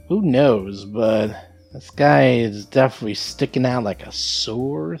 Who knows, but this guy is definitely sticking out like a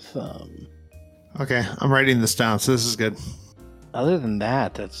sore thumb. Okay, I'm writing this down, so this is good. Other than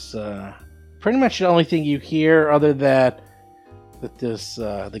that, that's pretty much the only thing you hear, other that this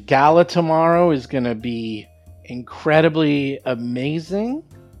the gala tomorrow is going to be incredibly amazing.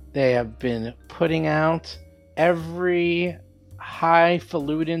 They have been putting out every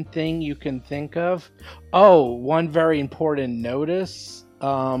highfalutin thing you can think of. Oh, one very important notice.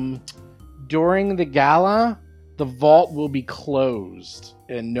 During the gala, the vault will be closed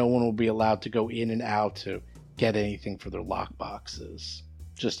and no one will be allowed to go in and out to get anything for their lock boxes.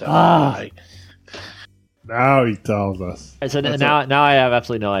 Just FYI. Now he tells us. So now I have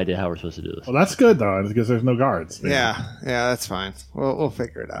absolutely no idea how we're supposed to do this. Well, that's good though, because there's no guards. Yeah, that's fine. We'll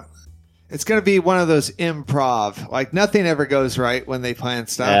figure it out. It's going to be one of those improv. Like, nothing ever goes right when they plan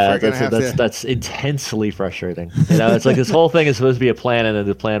stuff. Yeah, that's intensely frustrating. You know, it's like this whole thing is supposed to be a plan, and then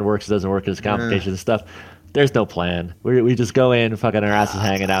the plan works, doesn't work, there's complications and stuff. There's no plan. We just go in, fucking our asses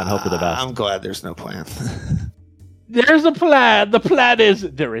hanging out, and hope for the best. I'm glad there's no plan. There's a plan. The plan is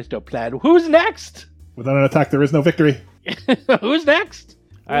there is no plan. Who's next? Without an attack, there is no victory. Who's next?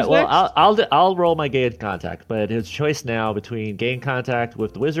 All right, well, I'll roll my gain contact, but his choice now between gain contact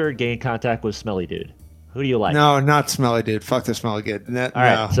with the wizard, gain contact with Smelly Dude. Who do you like? No, not Smelly Dude. Fuck the Smelly Dude. All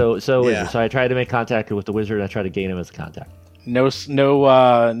right, so I tried to make contact with the wizard. I tried to gain him as a contact. No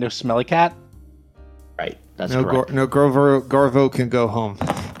Smelly Cat. Right, that's correct. No Gorvo can go home.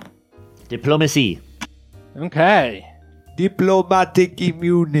 Diplomacy. Okay. Diplomatic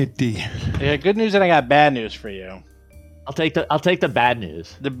immunity. Yeah, good news and I got bad news for you. I'll take the bad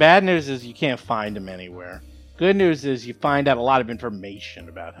news. The bad news is you can't find him anywhere. Good news is you find out a lot of information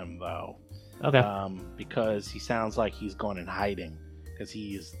about him, though. Okay. Because he sounds like he's going in hiding. Because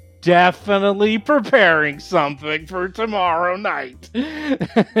he's definitely preparing something for tomorrow night.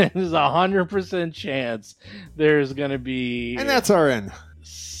 There's 100% chance there's going to be... And that's our end.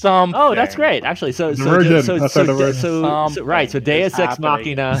 Something. Oh, that's great. Actually, so Deus Ex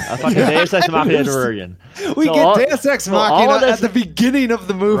Machina, a fucking Deus Ex Machina diversion. We get Deus Ex Machina at the beginning of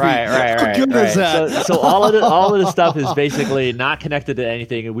the movie. Right. So all of this stuff is basically not connected to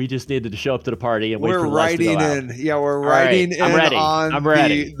anything, and we just needed to show up to the party and wait for the lights to go out. Yeah, we're writing in. I'm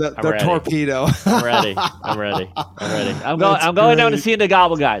ready. The torpedo. I'm ready. I'm going down to see the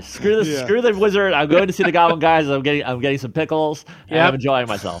Goblin guys. Screw the wizard. I'm going to see the Goblin guys. I'm getting some pickles. And I'm enjoying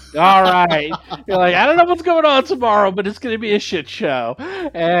myself. All right. You're like, I don't know what's going on tomorrow, but it's going to be a shit show.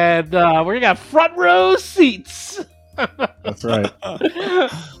 And we're going to got front row seats. That's right.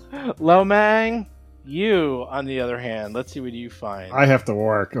 Lomang, you, on the other hand, let's see what you find. I have to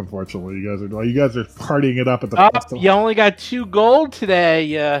work, unfortunately. You guys are partying it up at the festival. You only got 2 gold today.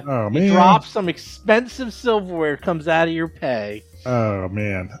 You man. dropped some expensive silverware. Comes out of your pay. Oh,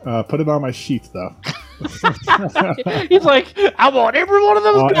 man. Put it on my sheet, though. He's like, I want every one of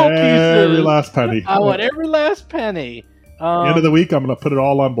those gold pieces. Every last penny. I want every last penny. At the end of the week, I'm going to put it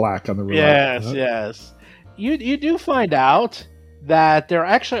all on black on the roulette. Yes. You do find out that there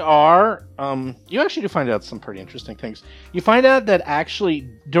actually are, you actually do find out some pretty interesting things. You find out that actually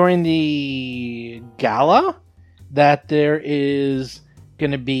during the gala, that there is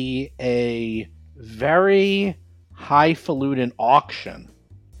going to be a very highfalutin auction.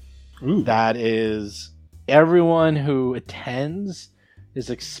 Ooh. That is, everyone who attends is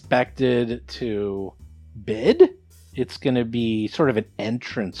expected to bid. It's going to be sort of an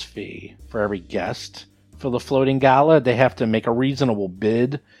entrance fee for every guest for the floating gala. They have to make a reasonable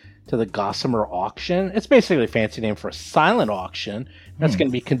bid to the Gossamer auction. It's basically a fancy name for a silent auction that's going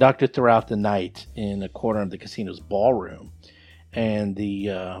to be conducted throughout the night in a corner of the casino's ballroom. And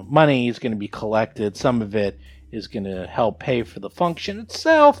the money is going to be collected. Some of it is going to help pay for the function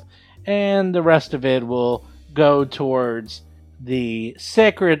itself, and the rest of it will go towards the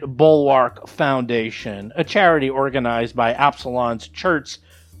Sacred Bulwark Foundation, a charity organized by Absalon's Church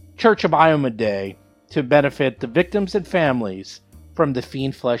of Iomedae, to benefit the victims and families from the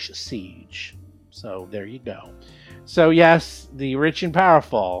Fiendflesh siege. So there you go. So yes, the rich and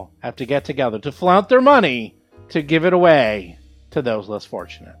powerful have to get together to flaunt their money to give it away to those less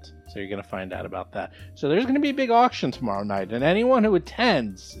fortunate. So you're going to find out about that. So there's going to be a big auction tomorrow night, and anyone who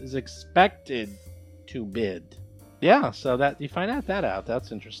attends is expected to bid. Yeah, so that you find out.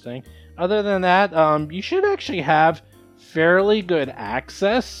 That's interesting. Other than that, you should actually have fairly good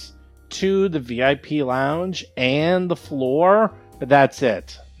access to the VIP lounge and the floor, but that's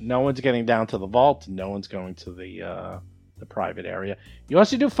it. No one's getting down to the vault. No one's going to the private area. You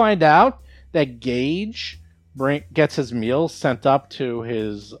also do find out that Gage gets his meals sent up to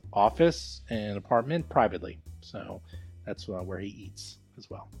his office and apartment privately. So that's where he eats as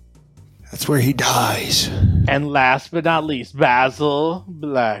well. That's where he dies. And last but not least, Basil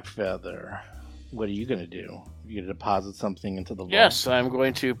Blackfeather. What are you going to do? You going to deposit something into the vault? Yes, I'm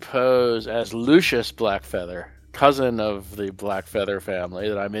going to pose as Lucius Blackfeather, cousin of the Blackfeather family,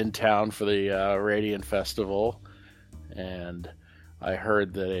 that I'm in town for the Radiant Festival. And I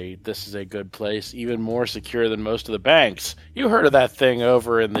heard that this is a good place, even more secure than most of the banks. You heard of that thing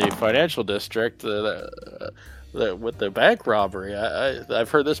over in the financial district with the bank robbery. I've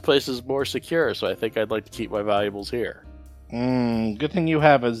heard this place is more secure, so I think I'd like to keep my valuables here. Good thing you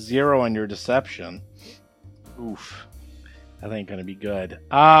have a 0 on your deception. Oof. That ain't gonna be good.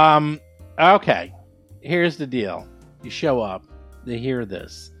 Okay. Here's the deal. You show up. They hear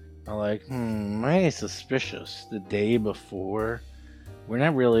this. I'm like, mighty suspicious. The day before, we're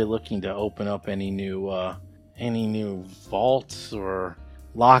not really looking to open up any new vaults or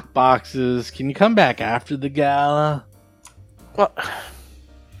lock boxes. Can you come back after the gala? Well,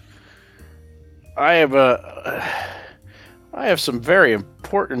 I have some very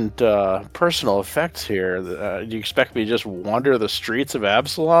important personal effects here. Do you expect me to just wander the streets of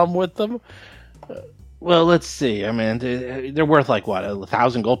Absalom with them? Well, let's see. I mean, they're worth like what,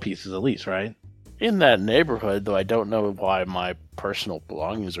 1,000 gold pieces at least, right? In that neighborhood, though I don't know why my personal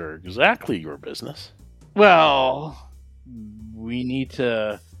belongings are exactly your business. Well, we need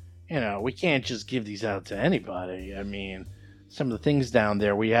to, we can't just give these out to anybody. I mean, some of the things down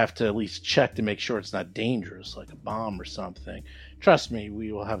there, we have to at least check to make sure it's not dangerous, like a bomb or something. Trust me,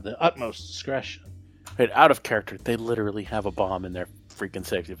 we will have the utmost discretion. Wait, out of character, they literally have a bomb in their freaking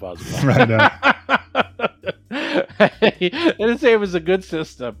safety deposit box. Right now. I didn't say it was a good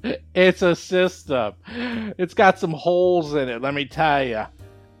system. It's a system. It's got some holes in it, let me tell you.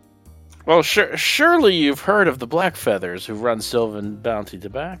 Well, surely you've heard of the Blackfeathers who run Sylvan Bounty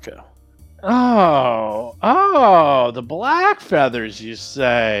Tobacco. Oh, the Blackfeathers, you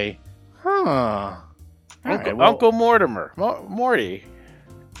say? Huh. Uncle Mortimer. Morty.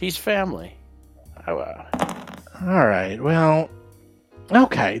 He's family. All right, well,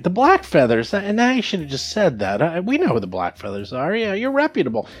 okay, the Blackfeathers, and now you should have just said that. We know who the Blackfeathers are. Yeah, you're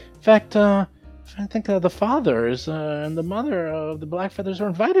reputable. In fact, I think the fathers and the mother of the Blackfeathers are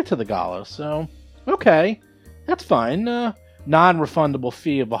invited to the gala, so, okay, that's fine. Non-refundable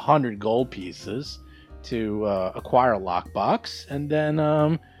fee of 100 gold pieces to acquire a lockbox, and then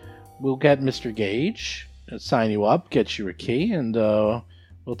we'll get Mr. Gage, sign you up, get you a key, and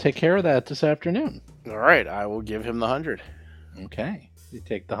we'll take care of that this afternoon. All right, I will give him the 100. Okay. They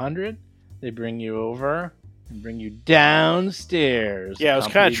take the 100, they bring you over, and bring you downstairs. Yeah, I was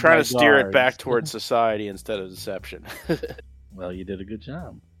kind of trying to steer it back towards society instead of deception. Well, you did a good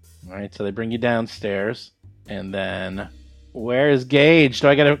job. All right, so they bring you downstairs, and then where is Gage? Do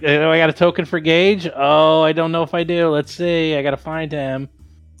I got a token for Gage? Oh, I don't know if I do. Let's see. I got to find him.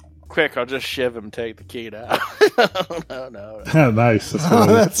 Quick, I'll just shiv him, take the key now. No. Nice.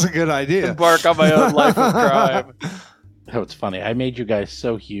 That's a good idea. Embark on my own life of crime. Oh, it's funny. I made you guys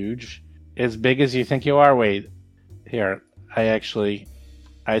so huge. As big as you think you are. Wait. Here.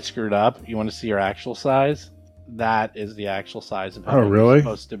 I screwed up. You want to see your actual size? That is the actual size of how Oh, really? it's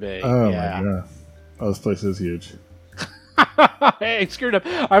supposed to be. Oh yeah. my god. Oh, this place is huge. I screwed up.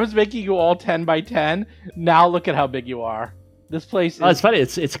 I was making you all 10 by 10. Now look at how big you are. This place is... Oh, it's funny.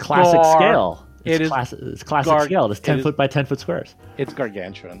 It's classic scale. It is It's classic scale. It's 10 foot by 10 foot squares. It's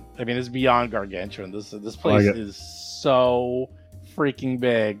gargantuan. I mean, it's beyond gargantuan. This place like it. is so freaking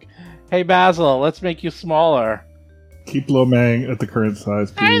big. Hey, Basil, let's make you smaller. Keep Lo Mang at the current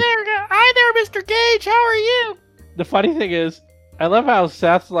size, please. Hi there, Mr. Gage. How are you? The funny thing is, I love how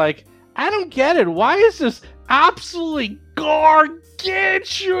Seth's like, I don't get it. Why is this absolutely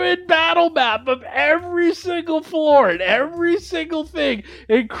gargantuan battle map of every single floor and every single thing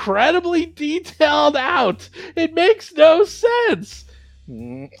incredibly detailed out? It makes no sense.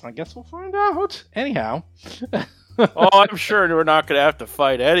 I guess we'll find out. Anyhow. Oh, I'm sure we're not going to have to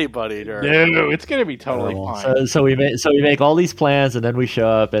fight anybody during. No, it's going to be totally fine. So we make all these plans, and then we show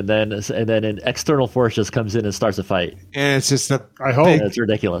up, and then an external force just comes in and starts a fight. And it's just a I hope. It's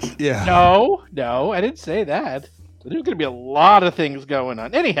ridiculous. yeah. No, I didn't say that. There's going to be a lot of things going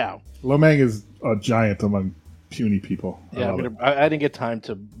on. Anyhow. Lo Mang is a giant among puny people. Yeah, I didn't get time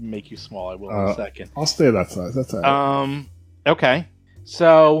to make you small. I will in a second. I'll stay that size. That's all right. Okay.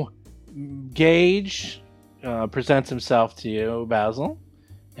 So, Gage presents himself to you, Basil.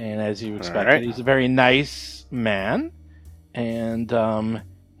 And as you expected, right. he's a very nice man. And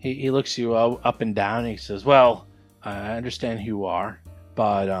he looks you up and down, and he says, well, I understand who you are,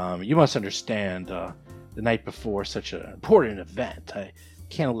 but you must understand the night before such an important event, I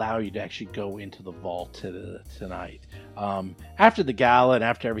can't allow you to actually go into the vault tonight. After the gala and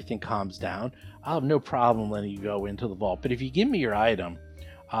after everything calms down, I'll have no problem letting you go into the vault. But if you give me your item,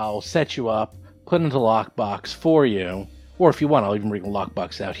 I'll set you up, put it into the lockbox for you. Or if you want, I'll even bring the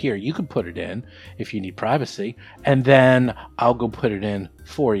lockbox out here. You can put it in if you need privacy. And then I'll go put it in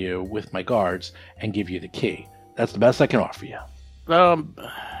for you with my guards and give you the key. That's the best I can offer you.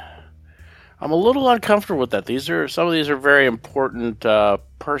 I'm a little uncomfortable with that. Some of these are very important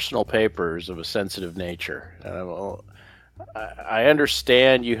personal papers of a sensitive nature. I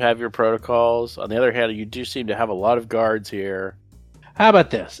understand you have your protocols. On the other hand, you do seem to have a lot of guards here. How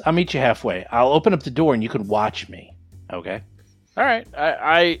about this? I'll meet you halfway. I'll open up the door and you can watch me. Okay? All right.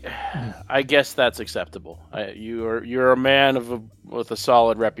 I guess that's acceptable. You're a man with a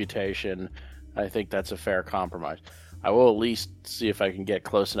solid reputation. I think that's a fair compromise. I will at least see if I can get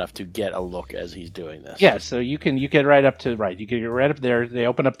close enough to get a look as he's doing this. Yeah, so you get right up to right. You get right up there. They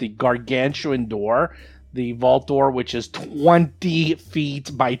open up the gargantuan door, the vault door, which is 20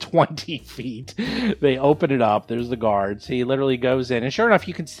 feet by 20 feet. They open it up. There's the guards. He literally goes in, and sure enough,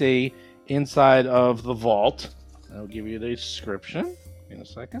 you can see inside of the vault. I'll give you the description in a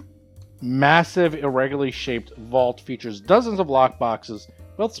second. Massive, irregularly shaped vault features dozens of lockboxes,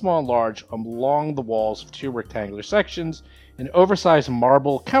 both small and large, along the walls of two rectangular sections. An oversized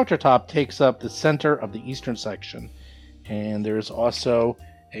marble countertop takes up the center of the eastern section. And there's also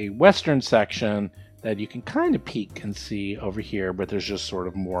a western section that you can kind of peek and see over here, but there's just sort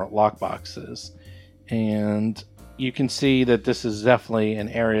of more lockboxes. And you can see that this is definitely an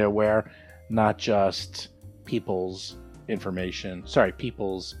area where not just people's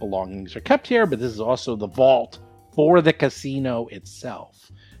belongings are kept here, but this is also the vault for the casino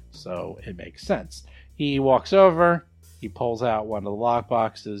itself. So it makes sense. He walks over, he pulls out one of the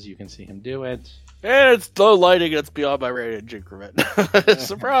lockboxes. You can see him do it. And it's low lighting, and it's beyond my range increment.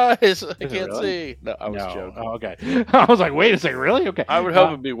 Surprise! I can't really? see. No, I was No. joking. Oh, okay. I was like, wait a second, really? Okay. I would hope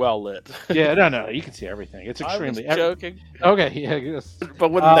it'd be well lit. Yeah, no, you can see everything. It's extremely... I was joking. Okay, yeah. Yes.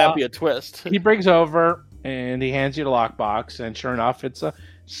 But wouldn't that be a twist? He brings over, and he hands you the lockbox, and sure enough, it's a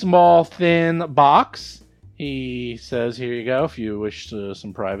small, thin box. He says, "Here you go. If you wish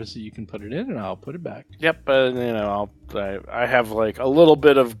some privacy, you can put it in, and I'll put it back." Yep, I have a little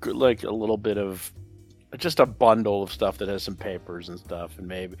bit of just a bundle of stuff that has some papers and stuff,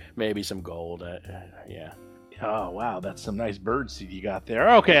 and maybe some gold. Yeah. Oh wow, that's some nice birdseed you got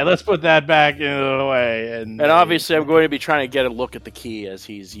there. Okay, let's put that back in the way. And obviously, I'm going to be trying to get a look at the key as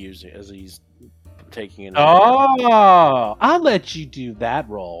he's taking it. Oh, I'll let you do that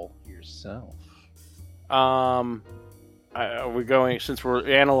roll yourself. Are we going, since we're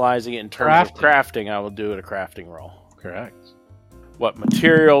analyzing it in terms of crafting, I will do it a crafting roll. Correct. What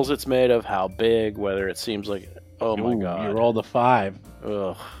materials it's made of, how big, whether it seems like, oh my god. You rolled a 5.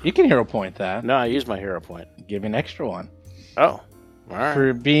 Ugh. You can hero point that. No, I used my hero point. Give you an extra one. Oh, all right.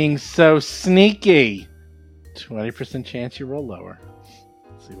 For being so sneaky. 20% chance you roll lower.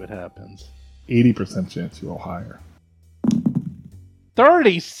 Let's see what happens. 80% chance you roll higher.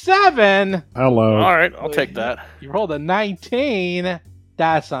 37? Hello. All right, I'll take that. You rolled a 19?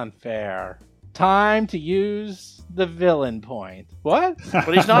 That's unfair. Time to use the villain point. What?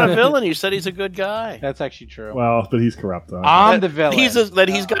 But he's not a villain. You said he's a good guy. That's actually true. Well, but he's corrupt though. I'm the villain. He's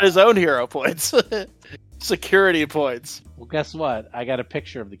got his own hero points, security points. Well, guess what? I got a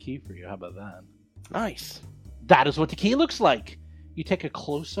picture of the key for you. How about that? Nice. That is what the key looks like. You take a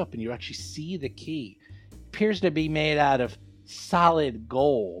close-up and you actually see the key. It appears to be made out of solid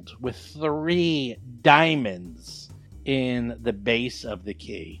gold with 3 diamonds in the base of the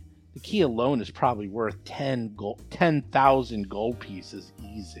key. The key alone is probably worth 10,000 gold pieces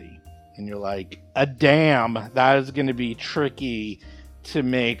easy. And you're like, damn, that is going to be tricky to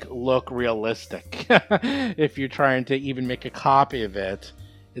make look realistic. If you're trying to even make a copy of it,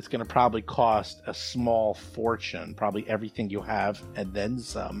 it's going to probably cost a small fortune, probably everything you have and then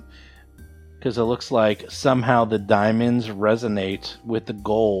some. Because it looks like somehow the diamonds resonate with the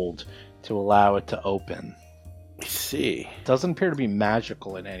gold to allow it to open. I see. Doesn't appear to be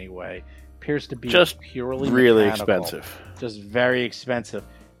magical in any way. Appears to be Just purely really mechanical. expensive. Just very expensive.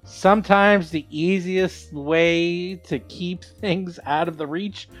 Sometimes the easiest way to keep things out of the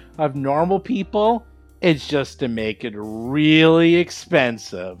reach of normal people is just to make it really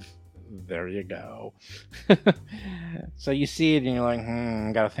expensive. There you go. So you see it and you're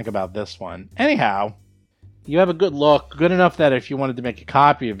like, gotta think about this one. Anyhow, you have a good look, good enough that if you wanted to make a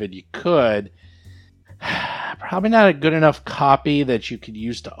copy of it, you could. Probably not a good enough copy that you could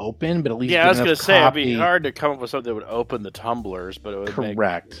use to open, but at least Yeah, I was going going to to say, it'd be hard to come up with something that would open the tumblers, but it would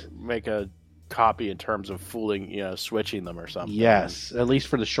Correct. make a copy in terms of switching them or something. Yes, at least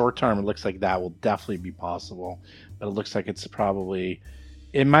for the short term, it looks like that will definitely be possible. But it looks like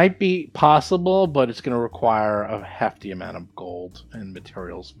it might be possible, but it's going to require a hefty amount of gold and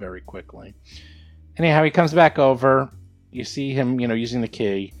materials very quickly. Anyhow, he comes back over. You see him, using the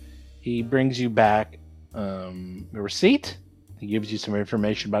key. He brings you back a receipt. He gives you some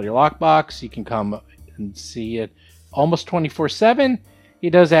information about your lockbox. You can come and see it almost 24/7. He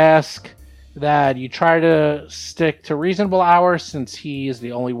does ask that you try to stick to reasonable hours since he is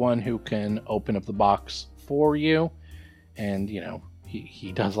the only one who can open up the box for you. And,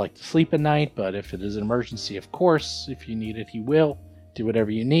 he does like to sleep at night, but if it is an emergency, of course, if you need it, he will do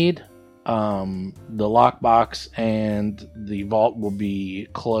whatever you need. The lockbox and the vault will be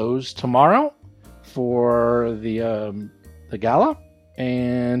closed tomorrow for the gala,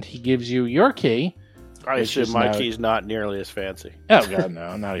 and he gives you your key. I assume my key's not nearly as fancy. Oh god,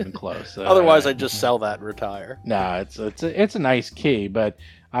 no, not even close. Otherwise, I'd just sell that and retire. No, it's a nice key, but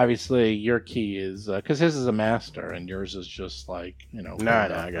obviously your key is because his is a master and yours is just like No,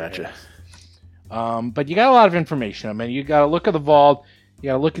 I gotcha. But you got a lot of information. I mean, you got to look at the vault, you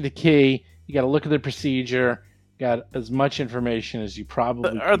got to look at the key, you got to look at the procedure. Got as much information as you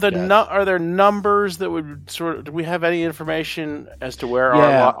probably are there numbers that would do we have any information as to where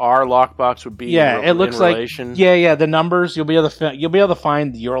our lockbox would be? Yeah, it looks in relation? like the numbers you'll be able to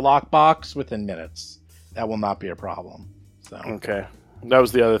find your lockbox within minutes. That will not be a problem. So okay, that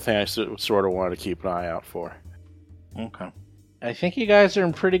was the other thing I sort of wanted to keep an eye out for. Okay, I think you guys are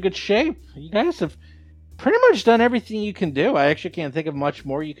in pretty good shape. You guys have pretty much done everything you can do. I actually can't think of much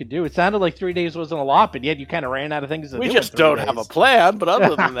more you could do. It sounded like 3 days wasn't a lot, but yet you kind of ran out of things to do. We just don't have a plan, but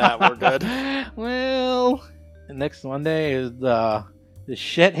other than that, we're good. Well, the next Monday is the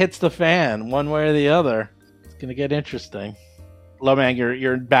shit hits the fan one way or the other. It's gonna get interesting. Lomang,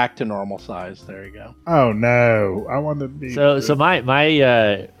 you're back to normal size. There you go. Oh no, I wanted to be. So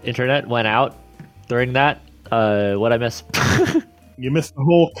my internet went out during that. What I miss? You missed the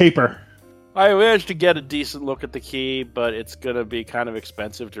whole paper. I managed to get a decent look at the key, but it's going to be kind of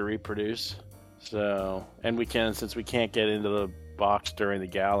expensive to reproduce. So, and since we can't get into the box during the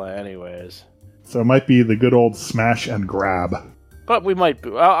gala anyways. So it might be the good old smash and grab. But we might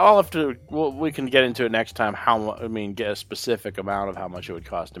be. I'll have to, we can get into it next time. Get a specific amount of how much it would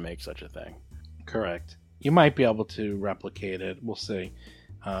cost to make such a thing. Correct. You might be able to replicate it. We'll see.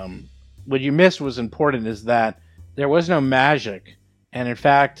 What you missed was important is that there was no magic. And in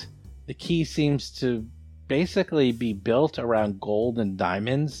fact, the key seems to basically be built around gold and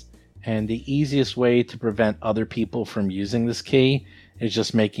diamonds, and the easiest way to prevent other people from using this key is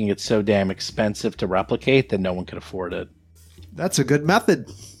just making it so damn expensive to replicate that no one can afford it. That's a good method.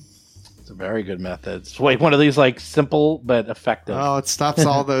 It's a very good method. It's one of these simple but effective. Oh, it stops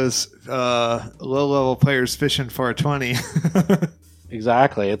all those low-level players fishing for a 20.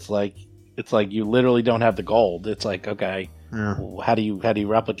 Exactly. It's like you literally don't have the gold. It's like, okay, how do you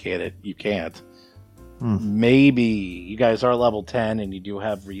replicate it? You can't. Maybe you guys are level 10 and you do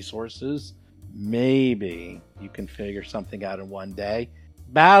have resources, maybe you can figure something out in one day.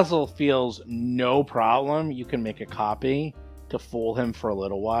 Basil feels no problem. You can make a copy to fool him for a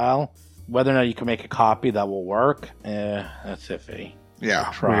little while. Whether or not you can make a copy that will work, that's iffy. Yeah,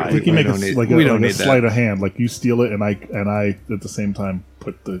 Try. We can make a need sleight that. of hand, like you steal it, and I at the same time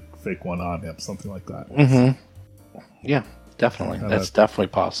put the fake one on him, something like that. Mm-hmm. Yeah, definitely. Kinda That's definitely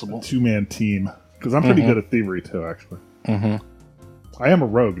possible. 2-man team, because I'm pretty good at thievery too, actually. Mm-hmm. I am a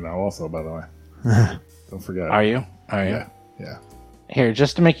rogue now, also, by the way. Don't forget. Are you? Are you? Yeah. Here,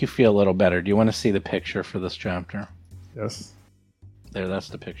 just to make you feel a little better, do you want to see the picture for this chapter? Yes. There, that's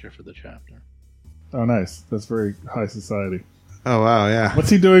the picture for the chapter. Oh, nice. That's very high society. Oh wow, yeah. What's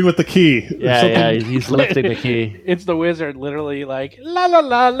he doing with the key? Yeah, he's lifting the key. It's the wizard literally like, la la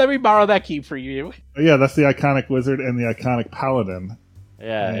la, let me borrow that key for you. Yeah, that's the iconic wizard and the iconic paladin.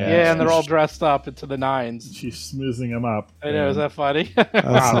 Yeah. Yeah, and they're all dressed up into the nines. She's smoozing him up. I know, is that funny? That's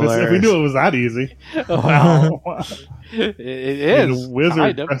Wow, if we hilarious. knew it was that easy. Wow. It And is. a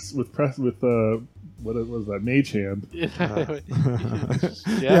wizard kind of. press with what was that, mage hand?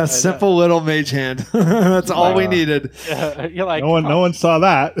 Yeah, simple little mage hand. That's all we needed. You're like, No one saw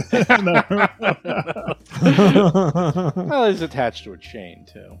that. well, it's attached to a chain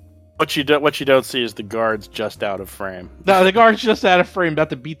too. What you don't see is the guards just out of frame. No, the guard's just out of frame, about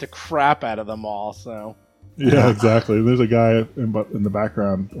to beat the crap out of them all. So Yeah, exactly. There's a guy in the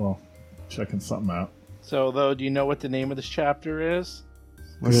background, well, checking something out. So, though, do you know what the name of this chapter is?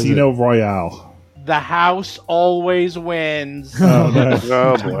 Casino Royale. The house always wins. Oh, nice.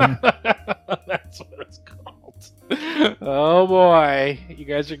 Oh boy. That's what it's called. Oh boy, you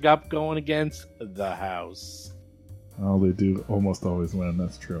guys are up going against the house. Oh, they do almost always win.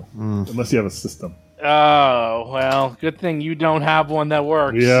 That's true, unless you have a system. Oh well, good thing you don't have one that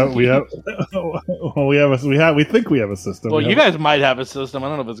works. We have. Well, we think we have a system. Well, We you have- guys might have a system. I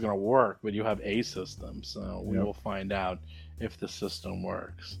don't know if it's going to work, but you have a system, so we Yep. will find out if the system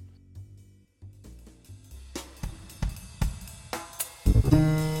works.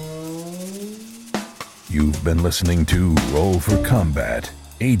 You've been listening to Roll for Combat,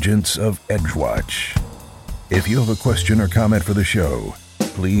 Agents of Edgewatch. If you have a question or comment for the show,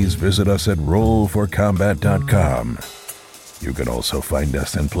 please visit us at rollforcombat.com. You can also find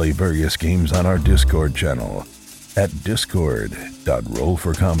us and play various games on our Discord channel at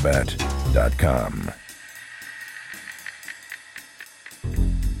discord.rollforcombat.com.